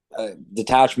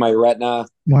detached my retina.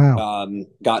 Wow.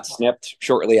 Got snipped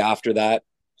shortly after that,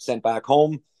 sent back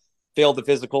home, failed the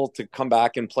physical to come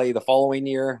back and play the following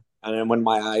year. And then when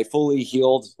my eye fully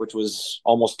healed, which was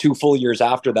almost 2 full years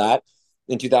after that,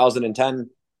 in 2010,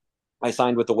 I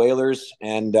signed with the Whalers.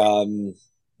 And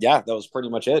that was pretty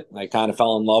much it. I kind of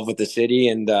fell in love with the city,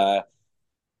 and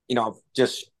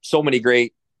just so many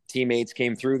great teammates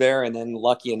came through there. And then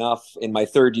lucky enough, in my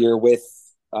third year with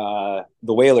the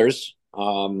Whalers,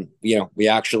 we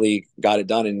actually got it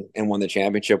done and won the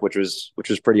championship, which was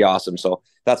pretty awesome. So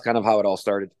that's kind of how it all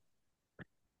started.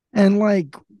 And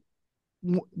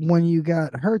when you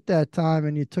got hurt that time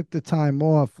and you took the time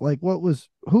off,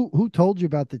 who told you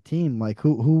about the team?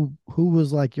 Who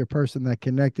was your person that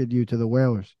connected you to the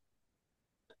Whalers?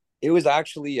 It was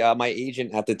actually my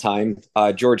agent at the time,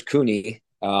 George Cooney,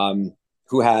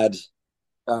 who had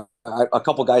a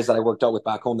couple guys that I worked out with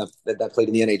back home that played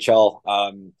in the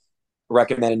NHL.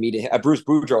 Recommended me to Bruce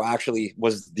Boudreau. Actually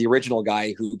was the original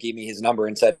guy who gave me his number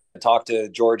and said, talk to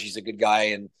George. He's a good guy.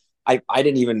 And I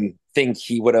didn't even think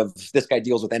he would have, this guy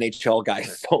deals with NHL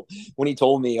guys. So when he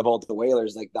told me about the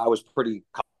Whalers, I was pretty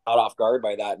caught off guard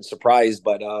by that and surprised,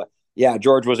 but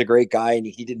George was a great guy, and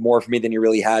he did more for me than he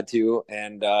really had to.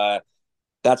 And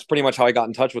that's pretty much how I got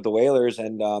in touch with the Whalers,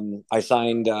 and I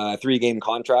signed a 3-game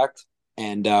contract,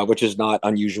 and which is not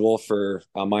unusual for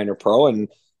a minor pro. And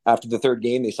after the 3rd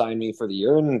game, they signed me for the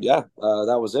year, and that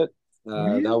was it.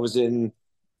 That was in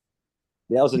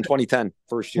 2010,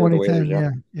 first year of the 2010,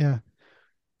 Whalers. yeah.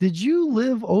 Did you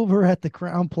live over at the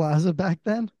Crown Plaza back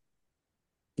then?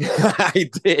 I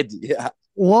did, yeah.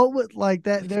 What would like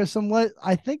that? There's some.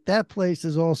 I think that place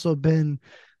has also been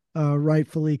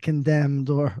rightfully condemned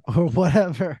or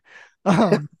whatever.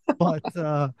 But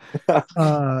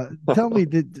tell me,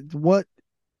 what?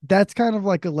 That's kind of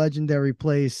like a legendary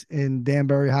place in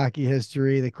Danbury hockey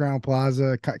history, the Crown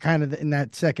Plaza, kind of in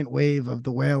that second wave of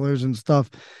the Whalers and stuff.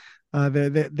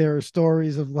 There are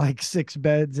stories of like 6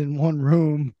 beds in one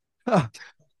room. What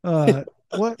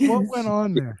went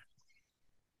on there?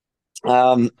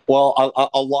 Well,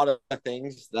 a lot of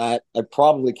things that I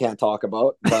probably can't talk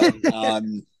about, but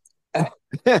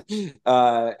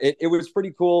it was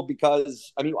pretty cool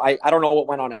because I mean I don't know what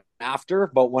went on after,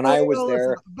 but when I was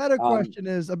there, a better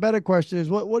question is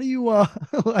what do you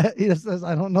he says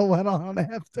I don't know what went on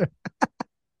after.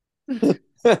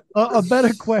 A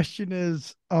better question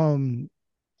is what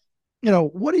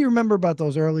do you remember about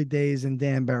those early days in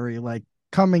Danbury, like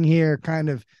coming here, kind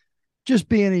of just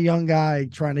being a young guy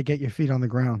trying to get your feet on the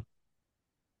ground?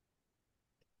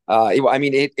 I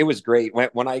mean, it was great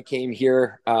when I came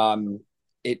here. I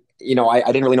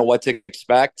didn't really know what to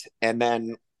expect, and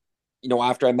then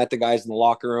after I met the guys in the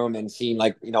locker room and seeing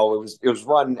it was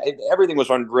run, everything was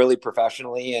run really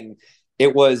professionally, and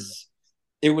it was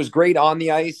great on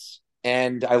the ice.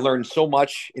 And I learned so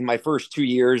much in my first 2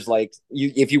 years. Like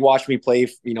if you watch me play,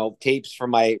 tapes from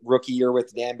my rookie year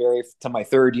with Danbury to my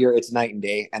 3rd year, it's night and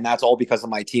day. And that's all because of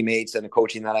my teammates and the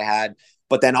coaching that I had.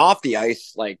 But then off the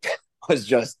ice, was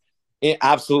just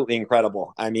absolutely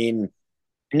incredible. I mean,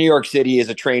 New York City is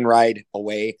a train ride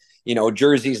away.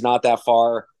 Jersey's not that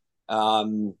far.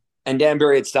 And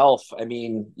Danbury itself, I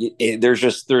mean, there's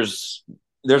a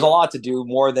lot to do,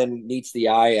 more than meets the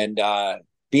eye. And,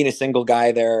 being a single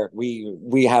guy there,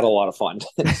 we had a lot of fun.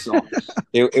 So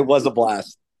it was a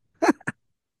blast.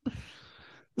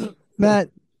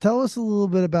 Matt, tell us a little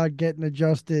bit about getting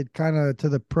adjusted kind of to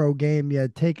the pro game. You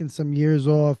had taken some years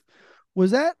off.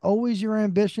 Was that always your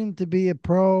ambition to be a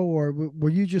pro, or were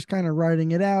you just kind of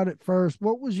writing it out at first?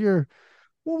 What was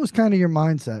kind of your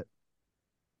mindset?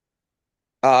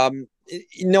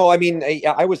 No, I mean,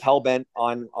 I was hell bent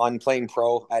on playing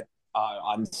pro at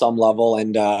on some level,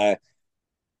 and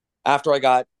after I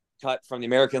got cut from the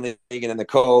American League and then the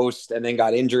Coast, and then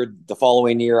got injured the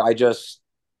following year, I just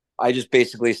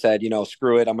basically said,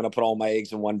 screw it. I'm going to put all my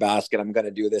eggs in one basket. I'm going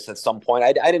to do this at some point.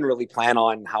 I didn't really plan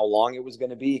on how long it was going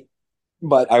to be,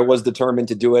 but I was determined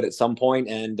to do it at some point.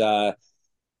 And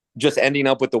just ending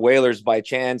up with the Whalers by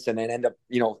chance and then end up,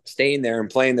 staying there and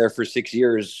playing there for 6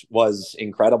 years was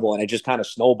incredible. And it just kind of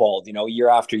snowballed, year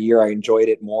after year. I enjoyed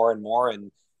it more and more.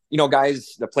 And,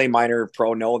 guys that play minor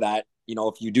pro know that,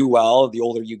 if you do well, the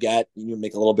older you get, you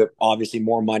make a little bit, obviously,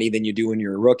 more money than you do when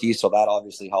you're a rookie. So that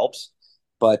obviously helps.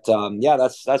 But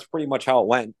that's pretty much how it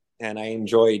went. And I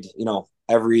enjoyed,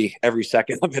 every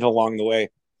second of it along the way.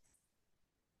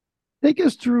 Take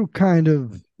us through kind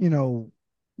of,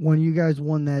 when you guys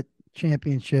won that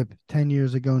championship 10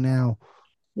 years ago now,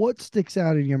 what sticks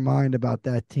out in your mind about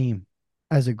that team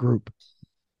as a group?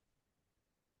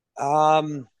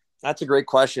 That's a great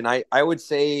question. I would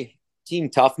say team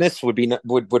toughness would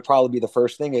probably be the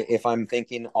first thing if I'm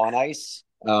thinking on ice.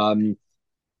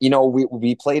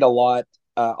 We played a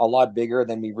lot bigger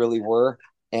than we really were.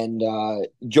 And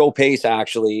Joe Pace,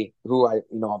 actually, who I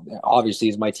obviously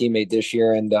is my teammate this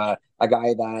year, and a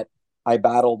guy that I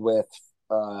battled with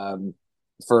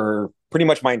for pretty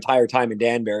much my entire time in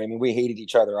Danbury. I mean, we hated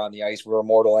each other on the ice. We were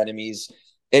mortal enemies.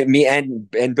 Me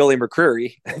and Billy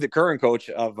McCreary, the current coach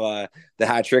of the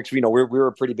Hat Tricks, we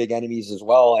were pretty big enemies as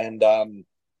well. And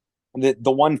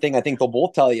the one thing I think they'll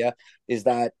both tell you is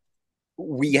that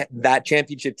that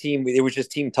championship team, it was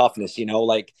just team toughness.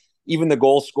 Even the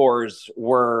goal scorers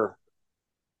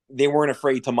they weren't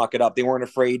afraid to muck it up. They weren't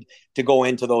afraid to go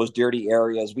into those dirty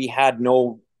areas. We had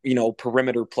no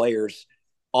perimeter players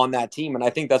on that team, and I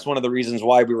think that's one of the reasons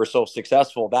why we were so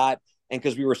successful. That. And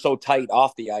because we were so tight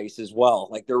off the ice as well.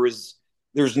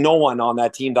 There's no one on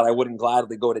that team that I wouldn't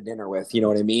gladly go to dinner with. You know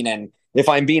what I mean? And if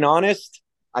I'm being honest,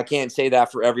 I can't say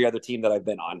that for every other team that I've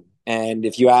been on. And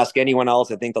if you ask anyone else,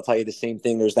 I think they'll tell you the same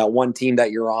thing. There's that one team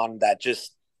that you're on that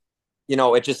just,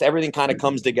 everything kind of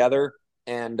comes together.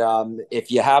 And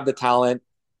if you have the talent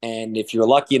and if you're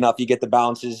lucky enough, you get the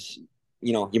bounces,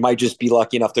 you might just be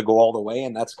lucky enough to go all the way.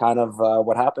 And that's kind of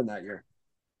what happened that year.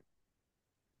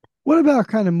 What about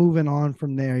kind of moving on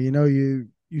from there? You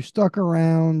stuck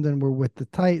around and were with the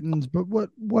Titans, but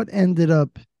what ended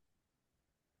up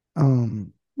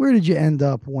where did you end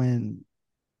up when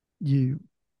you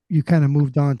you kind of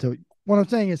moved on to what I'm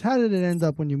saying is how did it end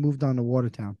up when you moved on to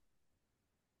Watertown?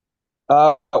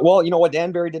 Well, you know what?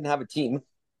 Danbury didn't have a team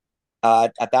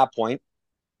at that point.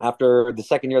 After the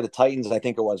second year of the Titans, I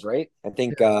think it was, right? I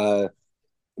think there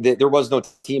was no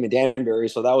team in Danbury,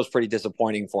 so that was pretty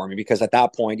disappointing for me because at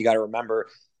that point, you got to remember,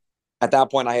 at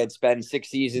that point, I had spent 6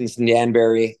 seasons in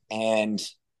Danbury and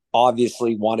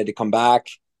obviously wanted to come back.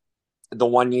 The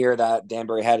 1 year that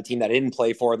Danbury had a team that didn't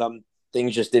play for them,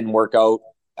 things just didn't work out.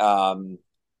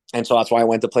 And so that's why I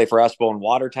went to play for Espo in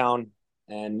Watertown.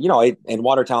 And, and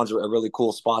Watertown's a really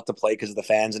cool spot to play because of the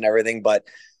fans and everything. But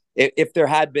if there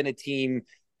had been a team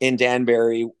in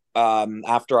Danbury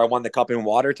after I won the cup in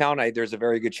Watertown, there's a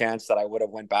very good chance that I would have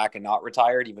went back and not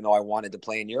retired, even though I wanted to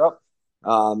play in Europe.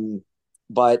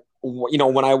 But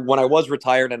when I was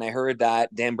retired and I heard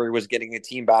that Danbury was getting a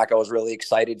team back, I was really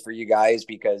excited for you guys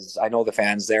because I know the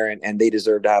fans there and they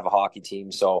deserve to have a hockey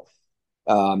team. So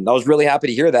I was really happy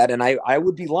to hear that. And I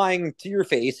would be lying to your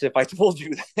face if I told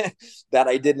you that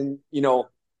I didn't,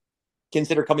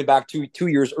 consider coming back 2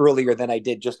 years earlier than I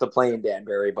did just to play in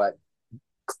Danbury. But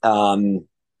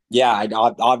yeah,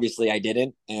 obviously I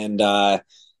didn't. And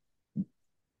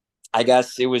I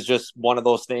guess it was just one of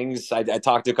those things. I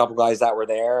talked to a couple guys that were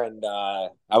there, and I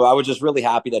was just really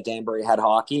happy that Danbury had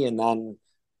hockey. And then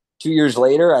 2 years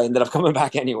later, I ended up coming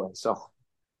back anyway. So,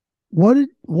 what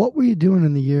were you doing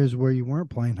in the years where you weren't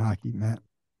playing hockey, Matt?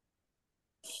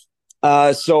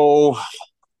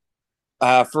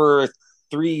 For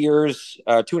 3 years,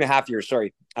 2.5 years,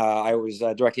 sorry, I was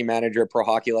directing manager at Pro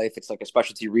Hockey Life. It's like a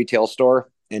specialty retail store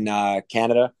in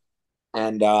Canada,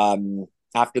 and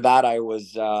after that, I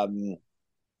was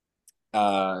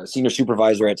senior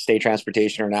supervisor at State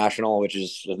Transportation International, which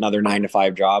is another 9 to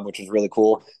 5 job, which was really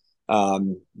cool.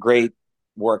 Great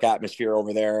work atmosphere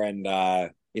over there. And,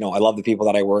 I love the people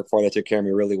that I work for that took care of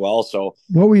me really well. So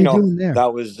what were you doing there?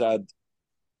 That was,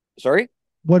 sorry?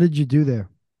 What did you do there?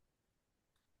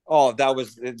 Oh, there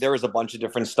was a bunch of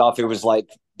different stuff. It was like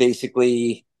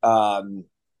basically a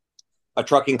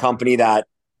trucking company that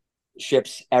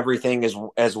ships everything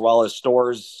as well as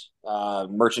stores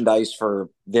merchandise for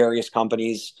various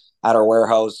companies at our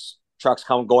warehouse. Trucks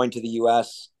going to the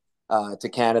US, to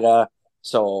Canada.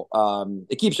 So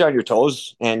it keeps you on your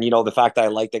toes. And, the fact that I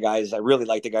really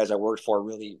like the guys I worked for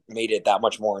really made it that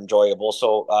much more enjoyable.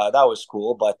 So that was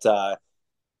cool. But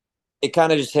it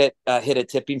kind of just hit a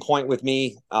tipping point with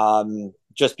me,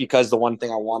 just because the one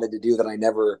thing I wanted to do that I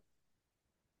never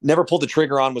pulled the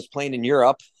trigger on was playing in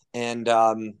Europe. And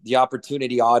the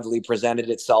opportunity oddly presented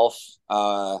itself,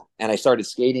 and I started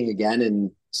skating again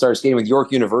and started skating with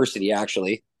York University,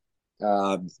 actually,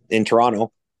 in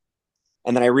Toronto.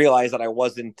 And then I realized that I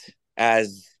wasn't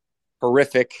as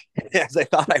horrific as I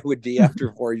thought I would be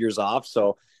after 4 years off.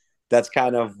 So that's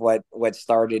kind of what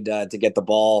started to get the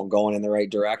ball going in the right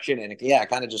direction. And it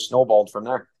kind of just snowballed from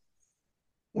there.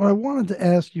 What I wanted to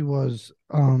ask you was,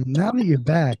 now that you're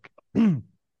back,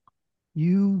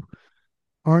 you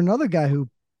are another guy who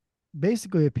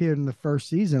basically appeared in the first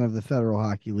season of the Federal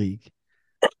Hockey League.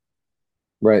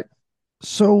 Right.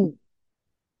 So,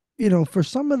 for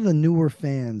some of the newer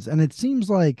fans, and it seems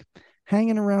like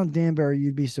hanging around Danbury,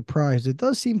 you'd be surprised. It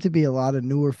does seem to be a lot of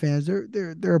newer fans.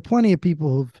 There are plenty of people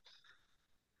who've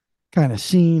kind of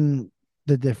seen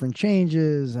the different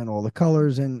changes and all the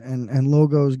colors and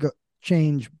logos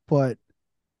change, but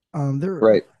there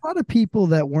are a lot of people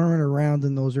that weren't around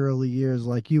in those early years,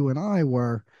 like you and I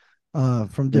were,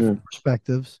 from different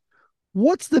perspectives.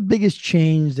 What's the biggest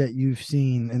change that you've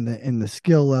seen in the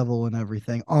skill level and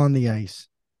everything on the ice?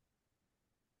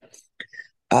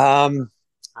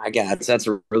 I guess that's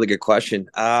a really good question.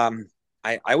 I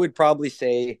would probably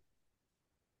say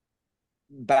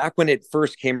back when it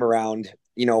first came around,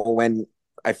 when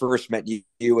I first met you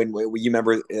and you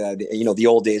remember, the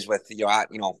old days with,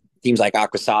 teams like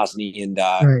Akwesasne and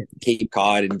Cape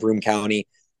Cod and Broome County,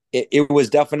 it was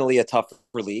definitely a tougher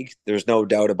league. There's no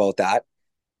doubt about that,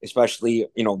 especially,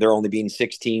 there only being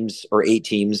 6 teams or 8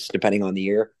 teams, depending on the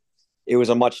year. It was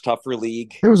a much tougher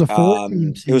league. There was a 4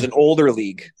 teams. It was an older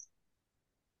league.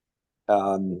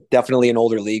 Definitely an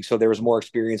older league. So there was more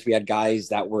experience. We had guys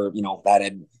that were, that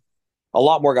had a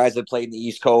lot more guys that played in the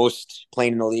East Coast,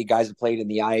 playing in the league, guys that played in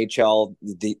the IHL,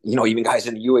 even guys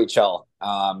in the UHL.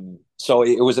 So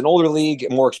it was an older league,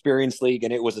 a more experienced league,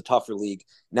 and it was a tougher league.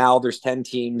 Now there's 10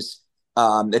 teams.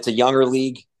 It's a younger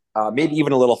league. maybe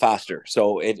even a little faster.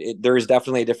 So there is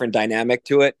definitely a different dynamic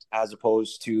to it as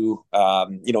opposed to,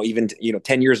 even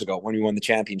 10 years ago when we won the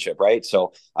championship. Right.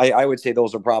 So I would say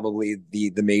those are probably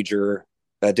the major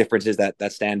differences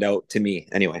that stand out to me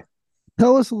anyway.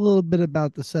 Tell us a little bit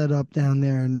about the setup down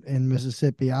there in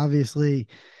Mississippi. Obviously,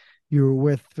 you were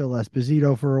with Phil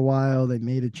Esposito for a while. They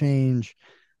made a change.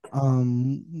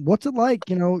 What's it like?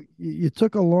 You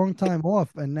took a long time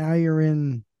off, and now you're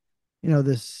in,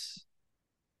 this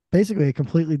basically a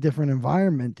completely different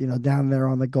environment. Down there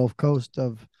on the Gulf Coast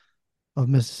of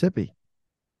Mississippi.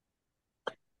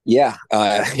 Yeah,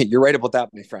 you're right about that,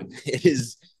 my friend. It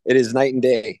is night and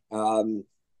day.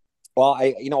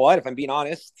 Well, you know what? If I'm being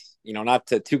honest, not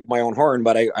to toot my own horn,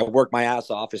 but I worked my ass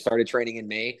off. I started training in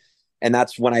May, and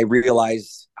that's when I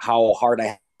realized how hard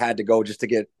I had to go just to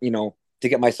get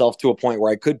myself to a point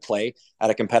where I could play at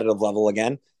a competitive level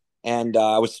again. And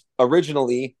I was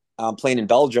originally playing in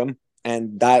Belgium,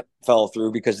 and that fell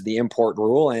through because of the import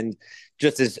rule. And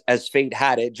just as fate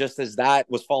had it, just as that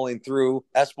was falling through,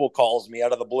 Espo calls me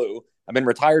out of the blue. I've been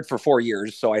retired for 4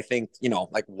 years, so I think,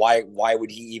 why would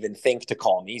he even think to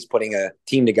call me? He's putting a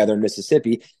team together in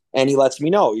Mississippi, and he lets me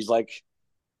know. He's like,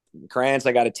 Caranci,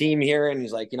 I got a team here, and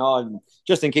he's like,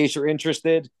 just in case you're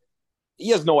interested. He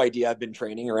has no idea I've been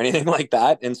training or anything like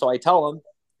that, and so I tell him,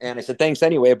 and I said, thanks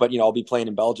anyway, but I'll be playing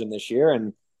in Belgium this year,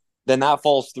 and then that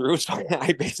falls through. So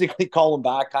I basically call him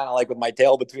back, kind of like with my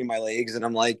tail between my legs, and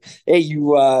I'm like, hey,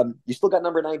 you still got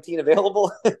number 19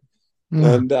 available?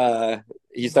 And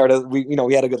he started,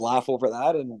 we had a good laugh over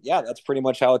that. And yeah, that's pretty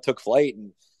much how it took flight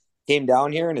and came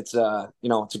down here. And it's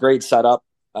it's a great setup.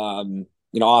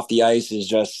 Off the ice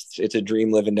it's a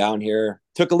dream living down here.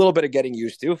 Took a little bit of getting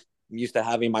used to. I'm used to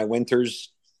having my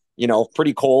winters,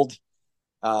 pretty cold,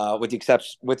 with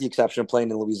the exception of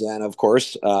playing in Louisiana, of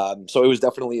course. So it was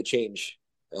definitely a change,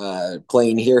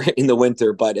 playing here in the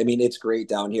winter, but I mean, it's great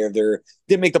down here. They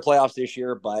didn't make the playoffs this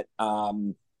year, but,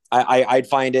 I'd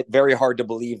find it very hard to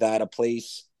believe that a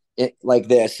place like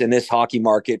this in this hockey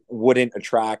market wouldn't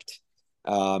attract,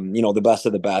 the best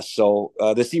of the best. So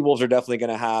the Seawolves are definitely going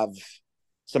to have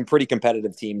some pretty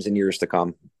competitive teams in years to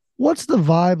come. What's the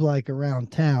vibe like around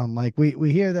town? Like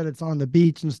we hear that it's on the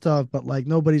beach and stuff, but like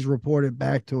nobody's reported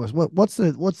back to us. What's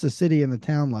the city and the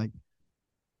town like?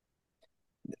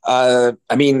 I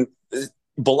mean,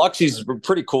 Biloxi's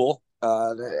pretty cool.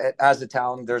 As a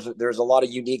town, there's a lot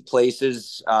of unique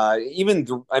places.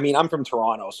 I'm from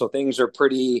Toronto, so things are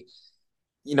pretty,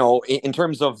 in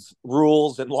terms of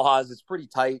rules and laws, it's pretty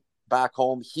tight back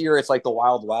home. Here, it's like the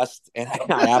Wild West, and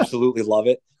I absolutely love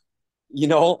it.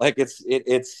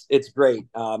 It's great.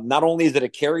 Not only is it a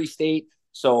carry state,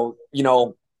 so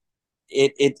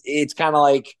it's kind of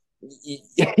like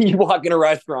you walk in a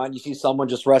restaurant, you see someone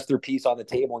just rest their piece on the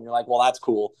table, and you're like, well, that's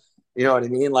cool. You know what I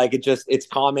mean? Like it's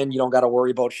common. You don't got to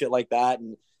worry about shit like that.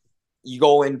 And you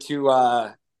go into,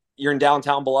 you're in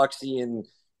downtown Biloxi and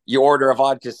you order a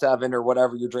vodka 7 or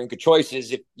whatever your drink of choice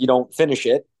is. If you don't finish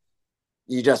it,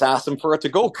 you just ask them for a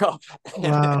to-go cup.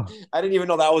 Wow. I didn't even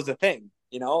know that was a thing,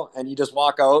 and you just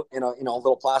walk out in a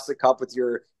little plastic cup with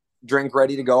your drink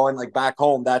ready to go. And like back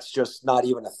home, that's just not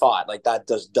even a thought. Like that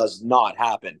does not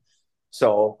happen.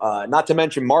 So, not to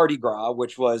mention Mardi Gras,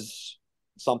 which was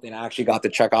something I actually got to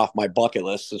check off my bucket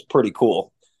list. Is pretty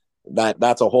cool.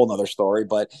 That's a whole nother story,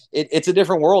 but it's a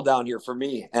different world down here for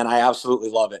me, and I absolutely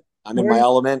love it. I'm in my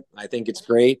element. I think it's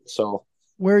great. So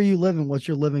where are you living? What's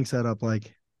your living setup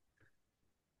like?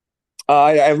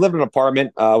 I live in an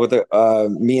apartment with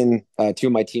me and two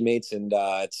of my teammates, and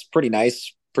it's pretty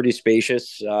nice, pretty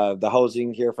spacious. The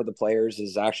housing here for the players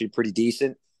is actually pretty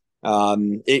decent.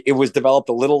 It was developed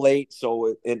a little late,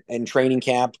 so in training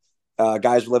camp,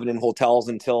 guys were living in hotels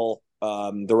until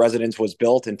the residence was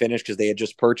built and finished because they had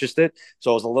just purchased it.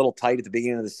 So it was a little tight at the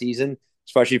beginning of the season,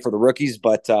 especially for the rookies.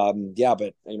 But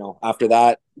after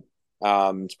that,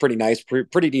 it's pretty nice,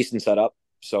 pretty decent setup.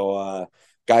 So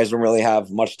guys don't really have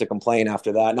much to complain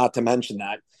after that. Not to mention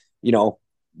that,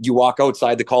 you walk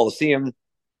outside the Coliseum,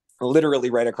 literally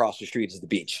right across the street is the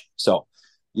beach. So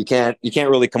you can't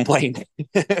really complain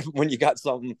when you got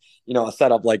something, a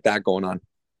setup like that going on.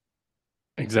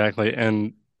 Exactly.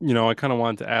 And, I kind of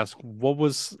wanted to ask, what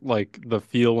was like the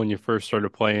feel when you first started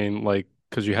playing, like,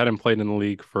 because you hadn't played in the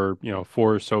league for, 4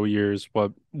 or so years.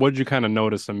 What did you kind of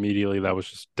notice immediately that was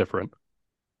just different?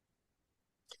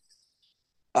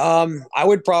 I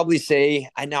would probably say,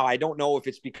 I don't know if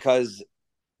it's because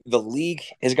the league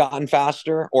has gotten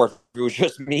faster or if it was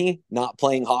just me not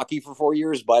playing hockey for 4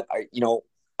 years, but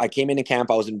I came into camp,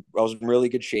 I was in really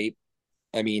good shape.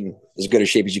 I mean, as good a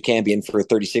shape as you can be in for a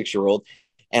 36-year-old.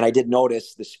 And I did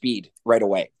notice the speed right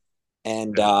away.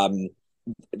 And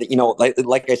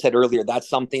like I said earlier, that's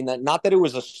something that, not that it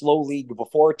was a slow league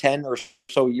before 10 or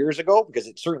so years ago, because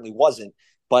it certainly wasn't.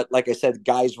 But like I said,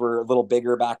 guys were a little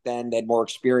bigger back then. They had more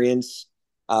experience.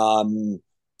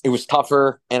 It was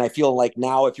tougher. And I feel like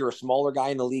now, if you're a smaller guy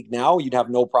in the league now, you'd have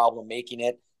no problem making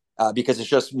it, because it's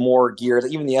just more geared.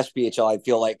 Even the SPHL, I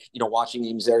feel like, watching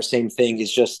games there, same thing,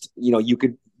 is just,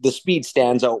 the speed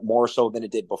stands out more so than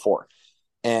it did before.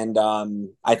 And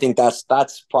I think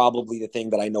that's probably the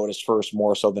thing that I noticed first,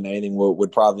 more so than anything,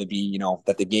 would probably be,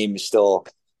 that the game is still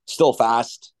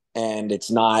fast, and it's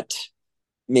not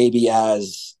maybe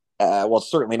as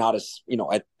certainly not as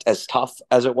as tough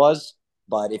as it was.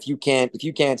 But if you can't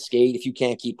skate, if you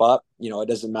can't keep up, it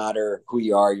doesn't matter who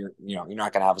you are. You're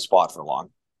not going to have a spot for long.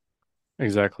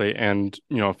 Exactly. And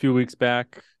a few weeks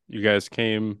back, you guys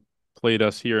played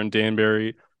us here in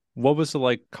Danbury. What was it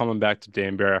like coming back to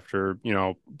Danbury after,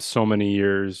 so many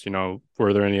years?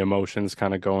 Were there any emotions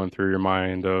kind of going through your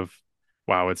mind of,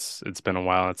 wow, it's been a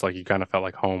while. It's like you kind of felt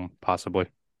like home, possibly.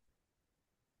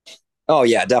 Oh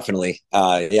yeah, definitely.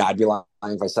 Yeah, I'd be lying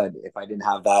if I said if I didn't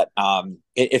have that.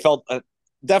 It felt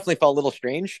definitely felt a little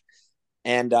strange.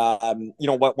 And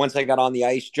once I got on the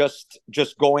ice, just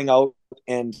going out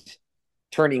and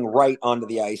turning right onto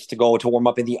the ice to go to warm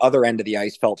up in the other end of the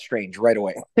ice felt strange right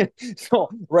away. So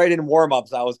right in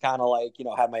warm-ups, I was kind of like,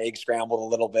 had my eggs scrambled a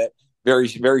little bit. Very,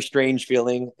 very strange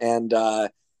feeling. And,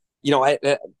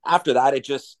 after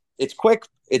that, it's quick,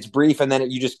 it's brief, and then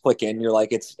you just click in. You're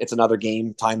like, it's another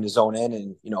game, time to zone in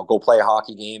and, go play a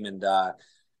hockey game. And,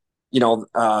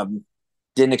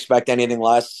 didn't expect anything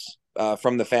less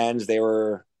from the fans. They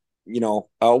were,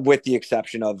 with the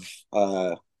exception of,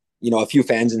 a few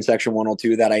fans in Section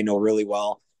 102 that I know really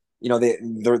well.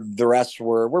 The rest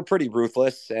were pretty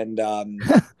ruthless, and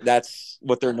that's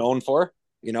what they're known for.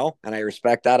 And I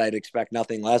respect that. I'd expect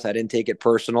nothing less. I didn't take it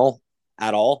personal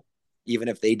at all, even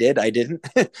if they did. I didn't.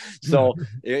 So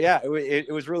yeah,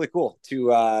 it was really cool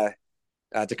to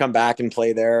come back and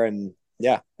play there, and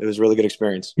yeah, it was a really good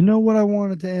experience. You know what I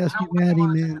wanted to ask you,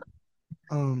 Maddie,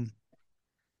 man?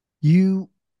 You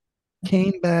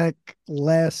came back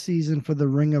last season for the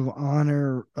Ring of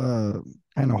Honor kind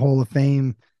of Hall of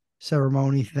Fame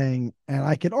ceremony thing, and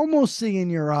I could almost see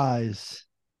in your eyes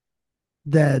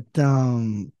that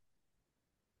that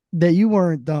you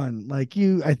weren't done. Like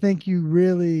I think you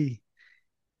really,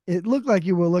 it looked like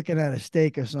you were looking at a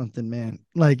steak or something, man.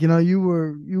 Like, you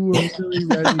were really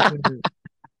ready to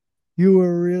you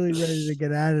were really ready to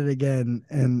get at it again.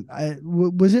 And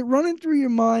was it running through your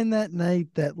mind that night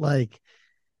that like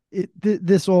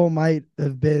this all might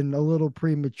have been a little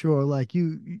premature? Like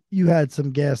you had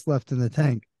some gas left in the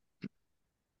tank.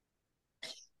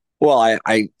 Well,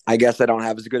 I guess I don't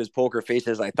have as good as poker face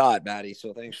as I thought, Maddie.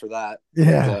 So thanks for that.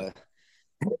 Yeah.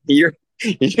 But,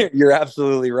 you're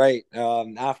absolutely right.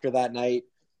 After that night,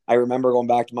 I remember going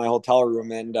back to my hotel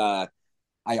room, and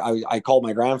I called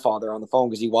my grandfather on the phone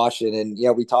because he watched it, and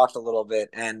yeah, we talked a little bit.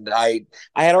 And I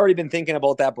had already been thinking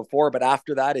about that before, but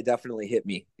after that, it definitely hit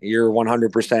me. You're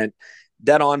 100%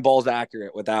 dead on, balls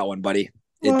accurate with that one, buddy.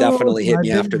 It definitely hit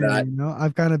me after that.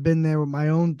 I've kind of been there with my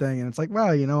own thing, and it's like, wow,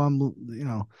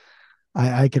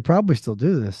 I could probably still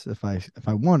do this if I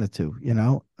wanted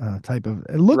to, type of,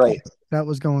 it looked like that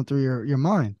was going through your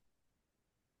mind.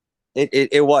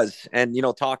 It was. And,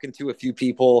 talking to a few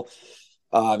people,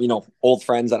 old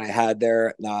friends that I had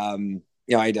there, I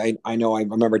know I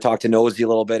remember talking to Nosy a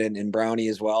little bit and Brownie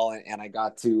as well. And I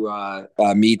got to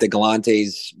meet the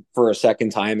Galantes for a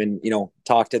second time and,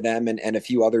 talk to them and a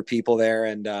few other people there.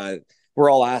 And we're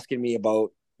all asking me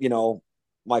about,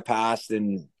 my past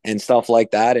and stuff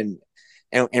like that. And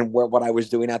what I was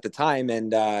doing at the time.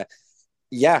 And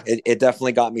it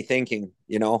definitely got me thinking,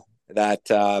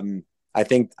 that I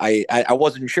think I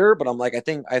wasn't sure, but I'm like, I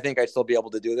think I'd still be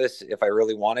able to do this if I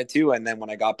really wanted to. And then when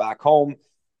I got back home,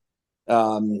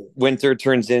 winter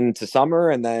turns into summer,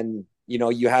 and then, you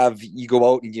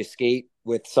go out and you skate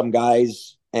with some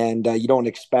guys, and you don't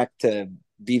expect to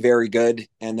be very good.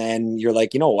 And then you're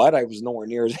like, you know what? I was nowhere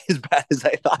near as bad as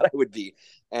I thought I would be.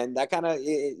 And that kind of,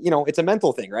 it's a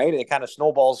mental thing, right? It kind of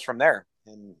snowballs from there.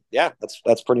 And yeah,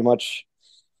 that's pretty much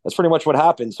what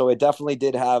happened. So it definitely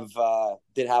did have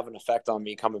an effect on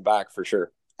me coming back, for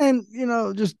sure. And,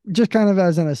 just kind of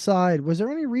as an aside, was there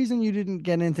any reason you didn't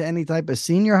get into any type of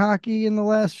senior hockey in the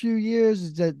last few years?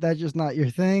 Is that just not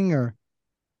your thing, or?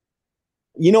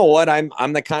 You know what?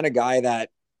 I'm the kind of guy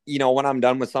that, when I'm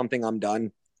done with something, I'm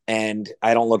done, and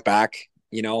I don't look back.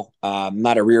 I'm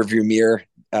not a rear view mirror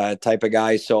type of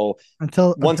guy. So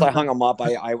once I hung them up,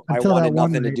 I wanted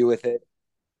nothing to do with it.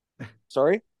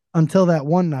 Sorry? Until that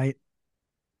one night.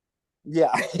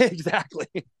 Yeah, exactly.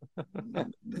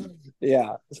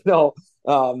 Yeah. So,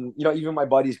 even my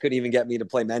buddies couldn't even get me to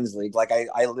play men's league. Like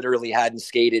I literally hadn't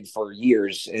skated for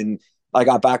years, and I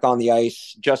got back on the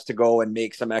ice just to go and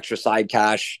make some extra side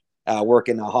cash, work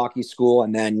in a hockey school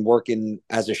and then working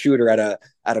as a shooter at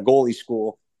a goalie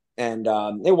school. And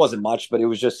it wasn't much, but it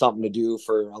was just something to do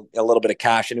for a little bit of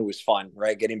cash, and it was fun,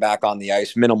 right? Getting back on the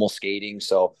ice, minimal skating.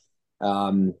 So,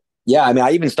 yeah, I mean,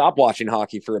 I even stopped watching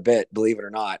hockey for a bit, believe it or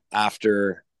not,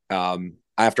 after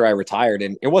I retired,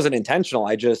 and it wasn't intentional.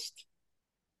 I just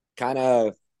kind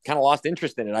of lost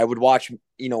interest in it. I would watch,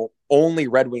 only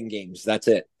Red Wing games. That's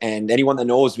it. And anyone that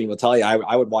knows me will tell you,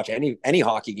 I would watch any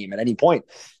hockey game at any point.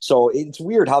 So it's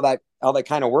weird how that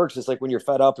kind of works. It's like when you're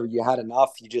fed up or you had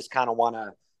enough, you just kind of want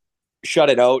to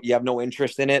shut it out. You have no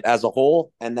interest in it as a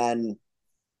whole, and then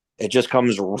it just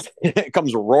comes it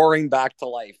comes roaring back to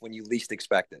life when you least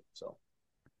expect it. So,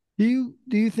 do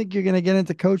you think you're going to get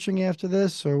into coaching after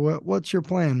this, or what's your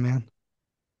plan, man?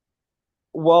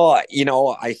 Well,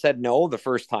 I said no the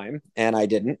first time, and I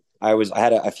didn't. I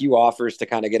had a few offers to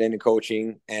kind of get into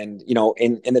coaching, and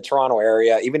in the Toronto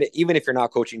area, even if you're not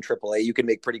coaching AAA, you can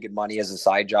make pretty good money as a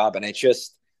side job, and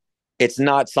it's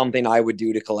not something I would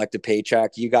do to collect a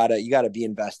paycheck. You gotta be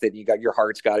invested. Your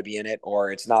heart's got to be in it,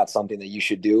 or it's not something that you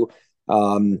should do.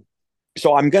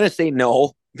 So I'm gonna say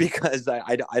no because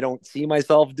I don't see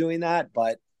myself doing that,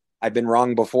 but I've been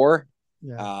wrong before.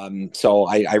 Yeah. So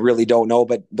I really don't know,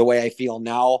 but the way I feel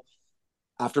now,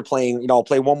 after playing, I'll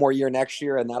play one more year next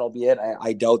year and that'll be it.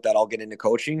 I doubt that I'll get into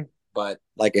coaching, but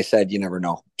like I said, you never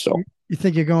know. So you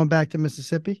think you're going back to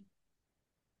Mississippi?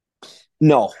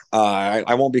 No,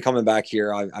 I won't be coming back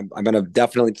here. I'm going to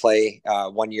definitely play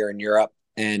 1 year in Europe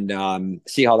and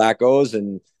see how that goes,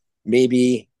 and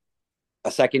maybe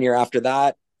a second year after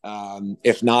that.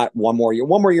 If not, one more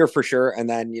year for sure, and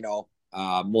then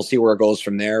we'll see where it goes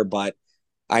from there. But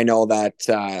I know that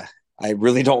I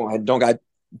really don't got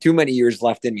too many years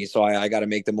left in me, so I got to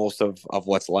make the most of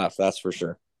what's left. That's for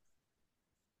sure.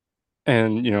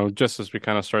 And just as we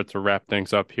kind of start to wrap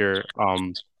things up here,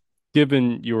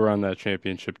 given you were on that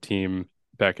championship team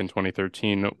back in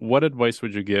 2013, what advice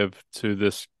would you give to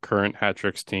this current Hat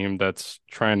Tricks team that's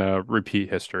trying to repeat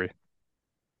history?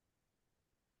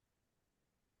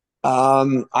 I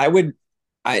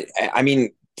mean,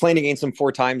 playing against them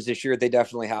 4 times this year, they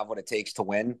definitely have what it takes to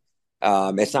win.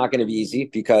 It's not going to be easy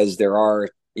because there are,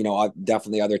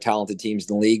 definitely other talented teams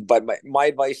in the league. But my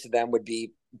advice to them would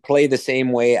be play the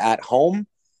same way at home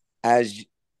play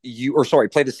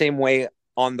the same way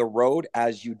on the road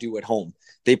as you do at home.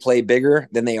 They play bigger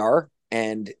than they are,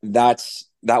 and that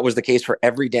was the case for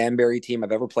every Danbury team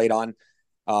I've ever played on.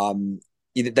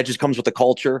 That just comes with the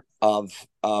culture of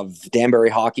Danbury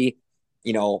hockey.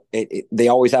 They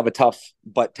always have a tough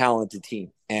but talented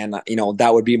team, and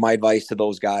that would be my advice to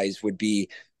those guys would be,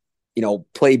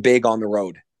 play big on the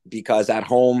road, because at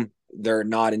home they're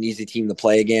not an easy team to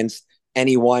play against.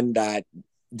 Anyone that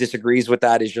disagrees with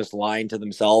that is just lying to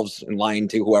themselves and lying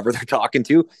to whoever they're talking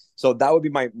to. So that would be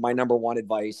my number one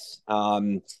advice.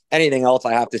 Anything else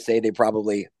I have to say, they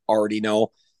probably already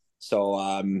know.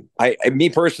 So me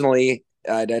personally,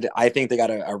 I think they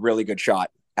got a really good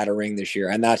shot at a ring this year.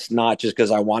 And that's not just because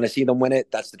I want to see them win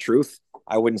it. That's the truth.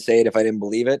 I wouldn't say it if I didn't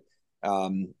believe it.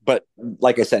 But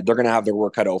like I said, they're going to have their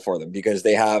work cut out for them because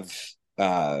they have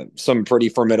some pretty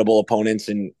formidable opponents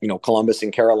in, Columbus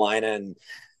and Carolina, and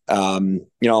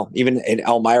even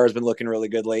Elmira has been looking really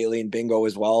good lately, and Bingo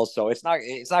as well. So it's not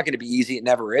going to be easy. It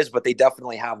never is, but they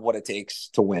definitely have what it takes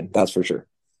to win. That's for sure.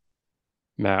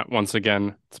 Matt, once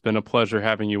again, it's been a pleasure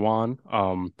having you on.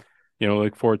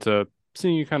 Look forward to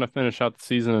seeing you kind of finish out the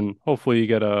season, and hopefully you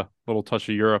get a little touch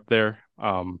of Europe there.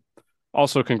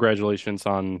 Also, congratulations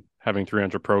on having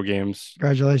 300 pro games.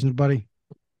 Congratulations, buddy.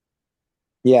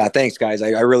 Yeah, thanks, guys.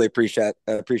 I really appreciate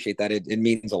that. It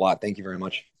means a lot. Thank you very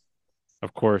much.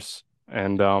 Of course.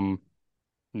 And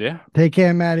yeah. Take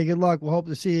care, Matty. Good luck. We'll hope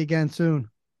to see you again soon.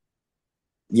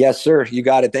 Yes, sir. You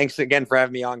got it. Thanks again for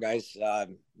having me on, guys.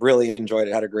 Really enjoyed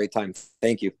it. Had a great time.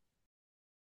 Thank you.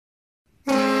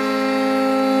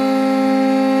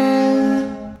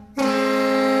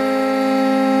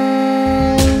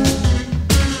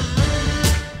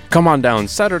 Come on down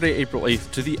Saturday, April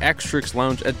 8th to the Axe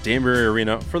Lounge at Danbury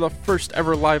Arena for the first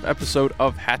ever live episode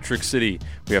of Hat Trick City.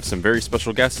 We have some very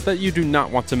special guests that you do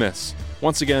not want to miss.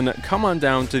 Once again, come on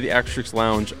down to the Axe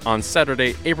Lounge on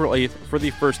Saturday, April 8th for the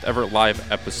first ever live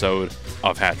episode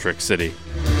of Hat Trick City.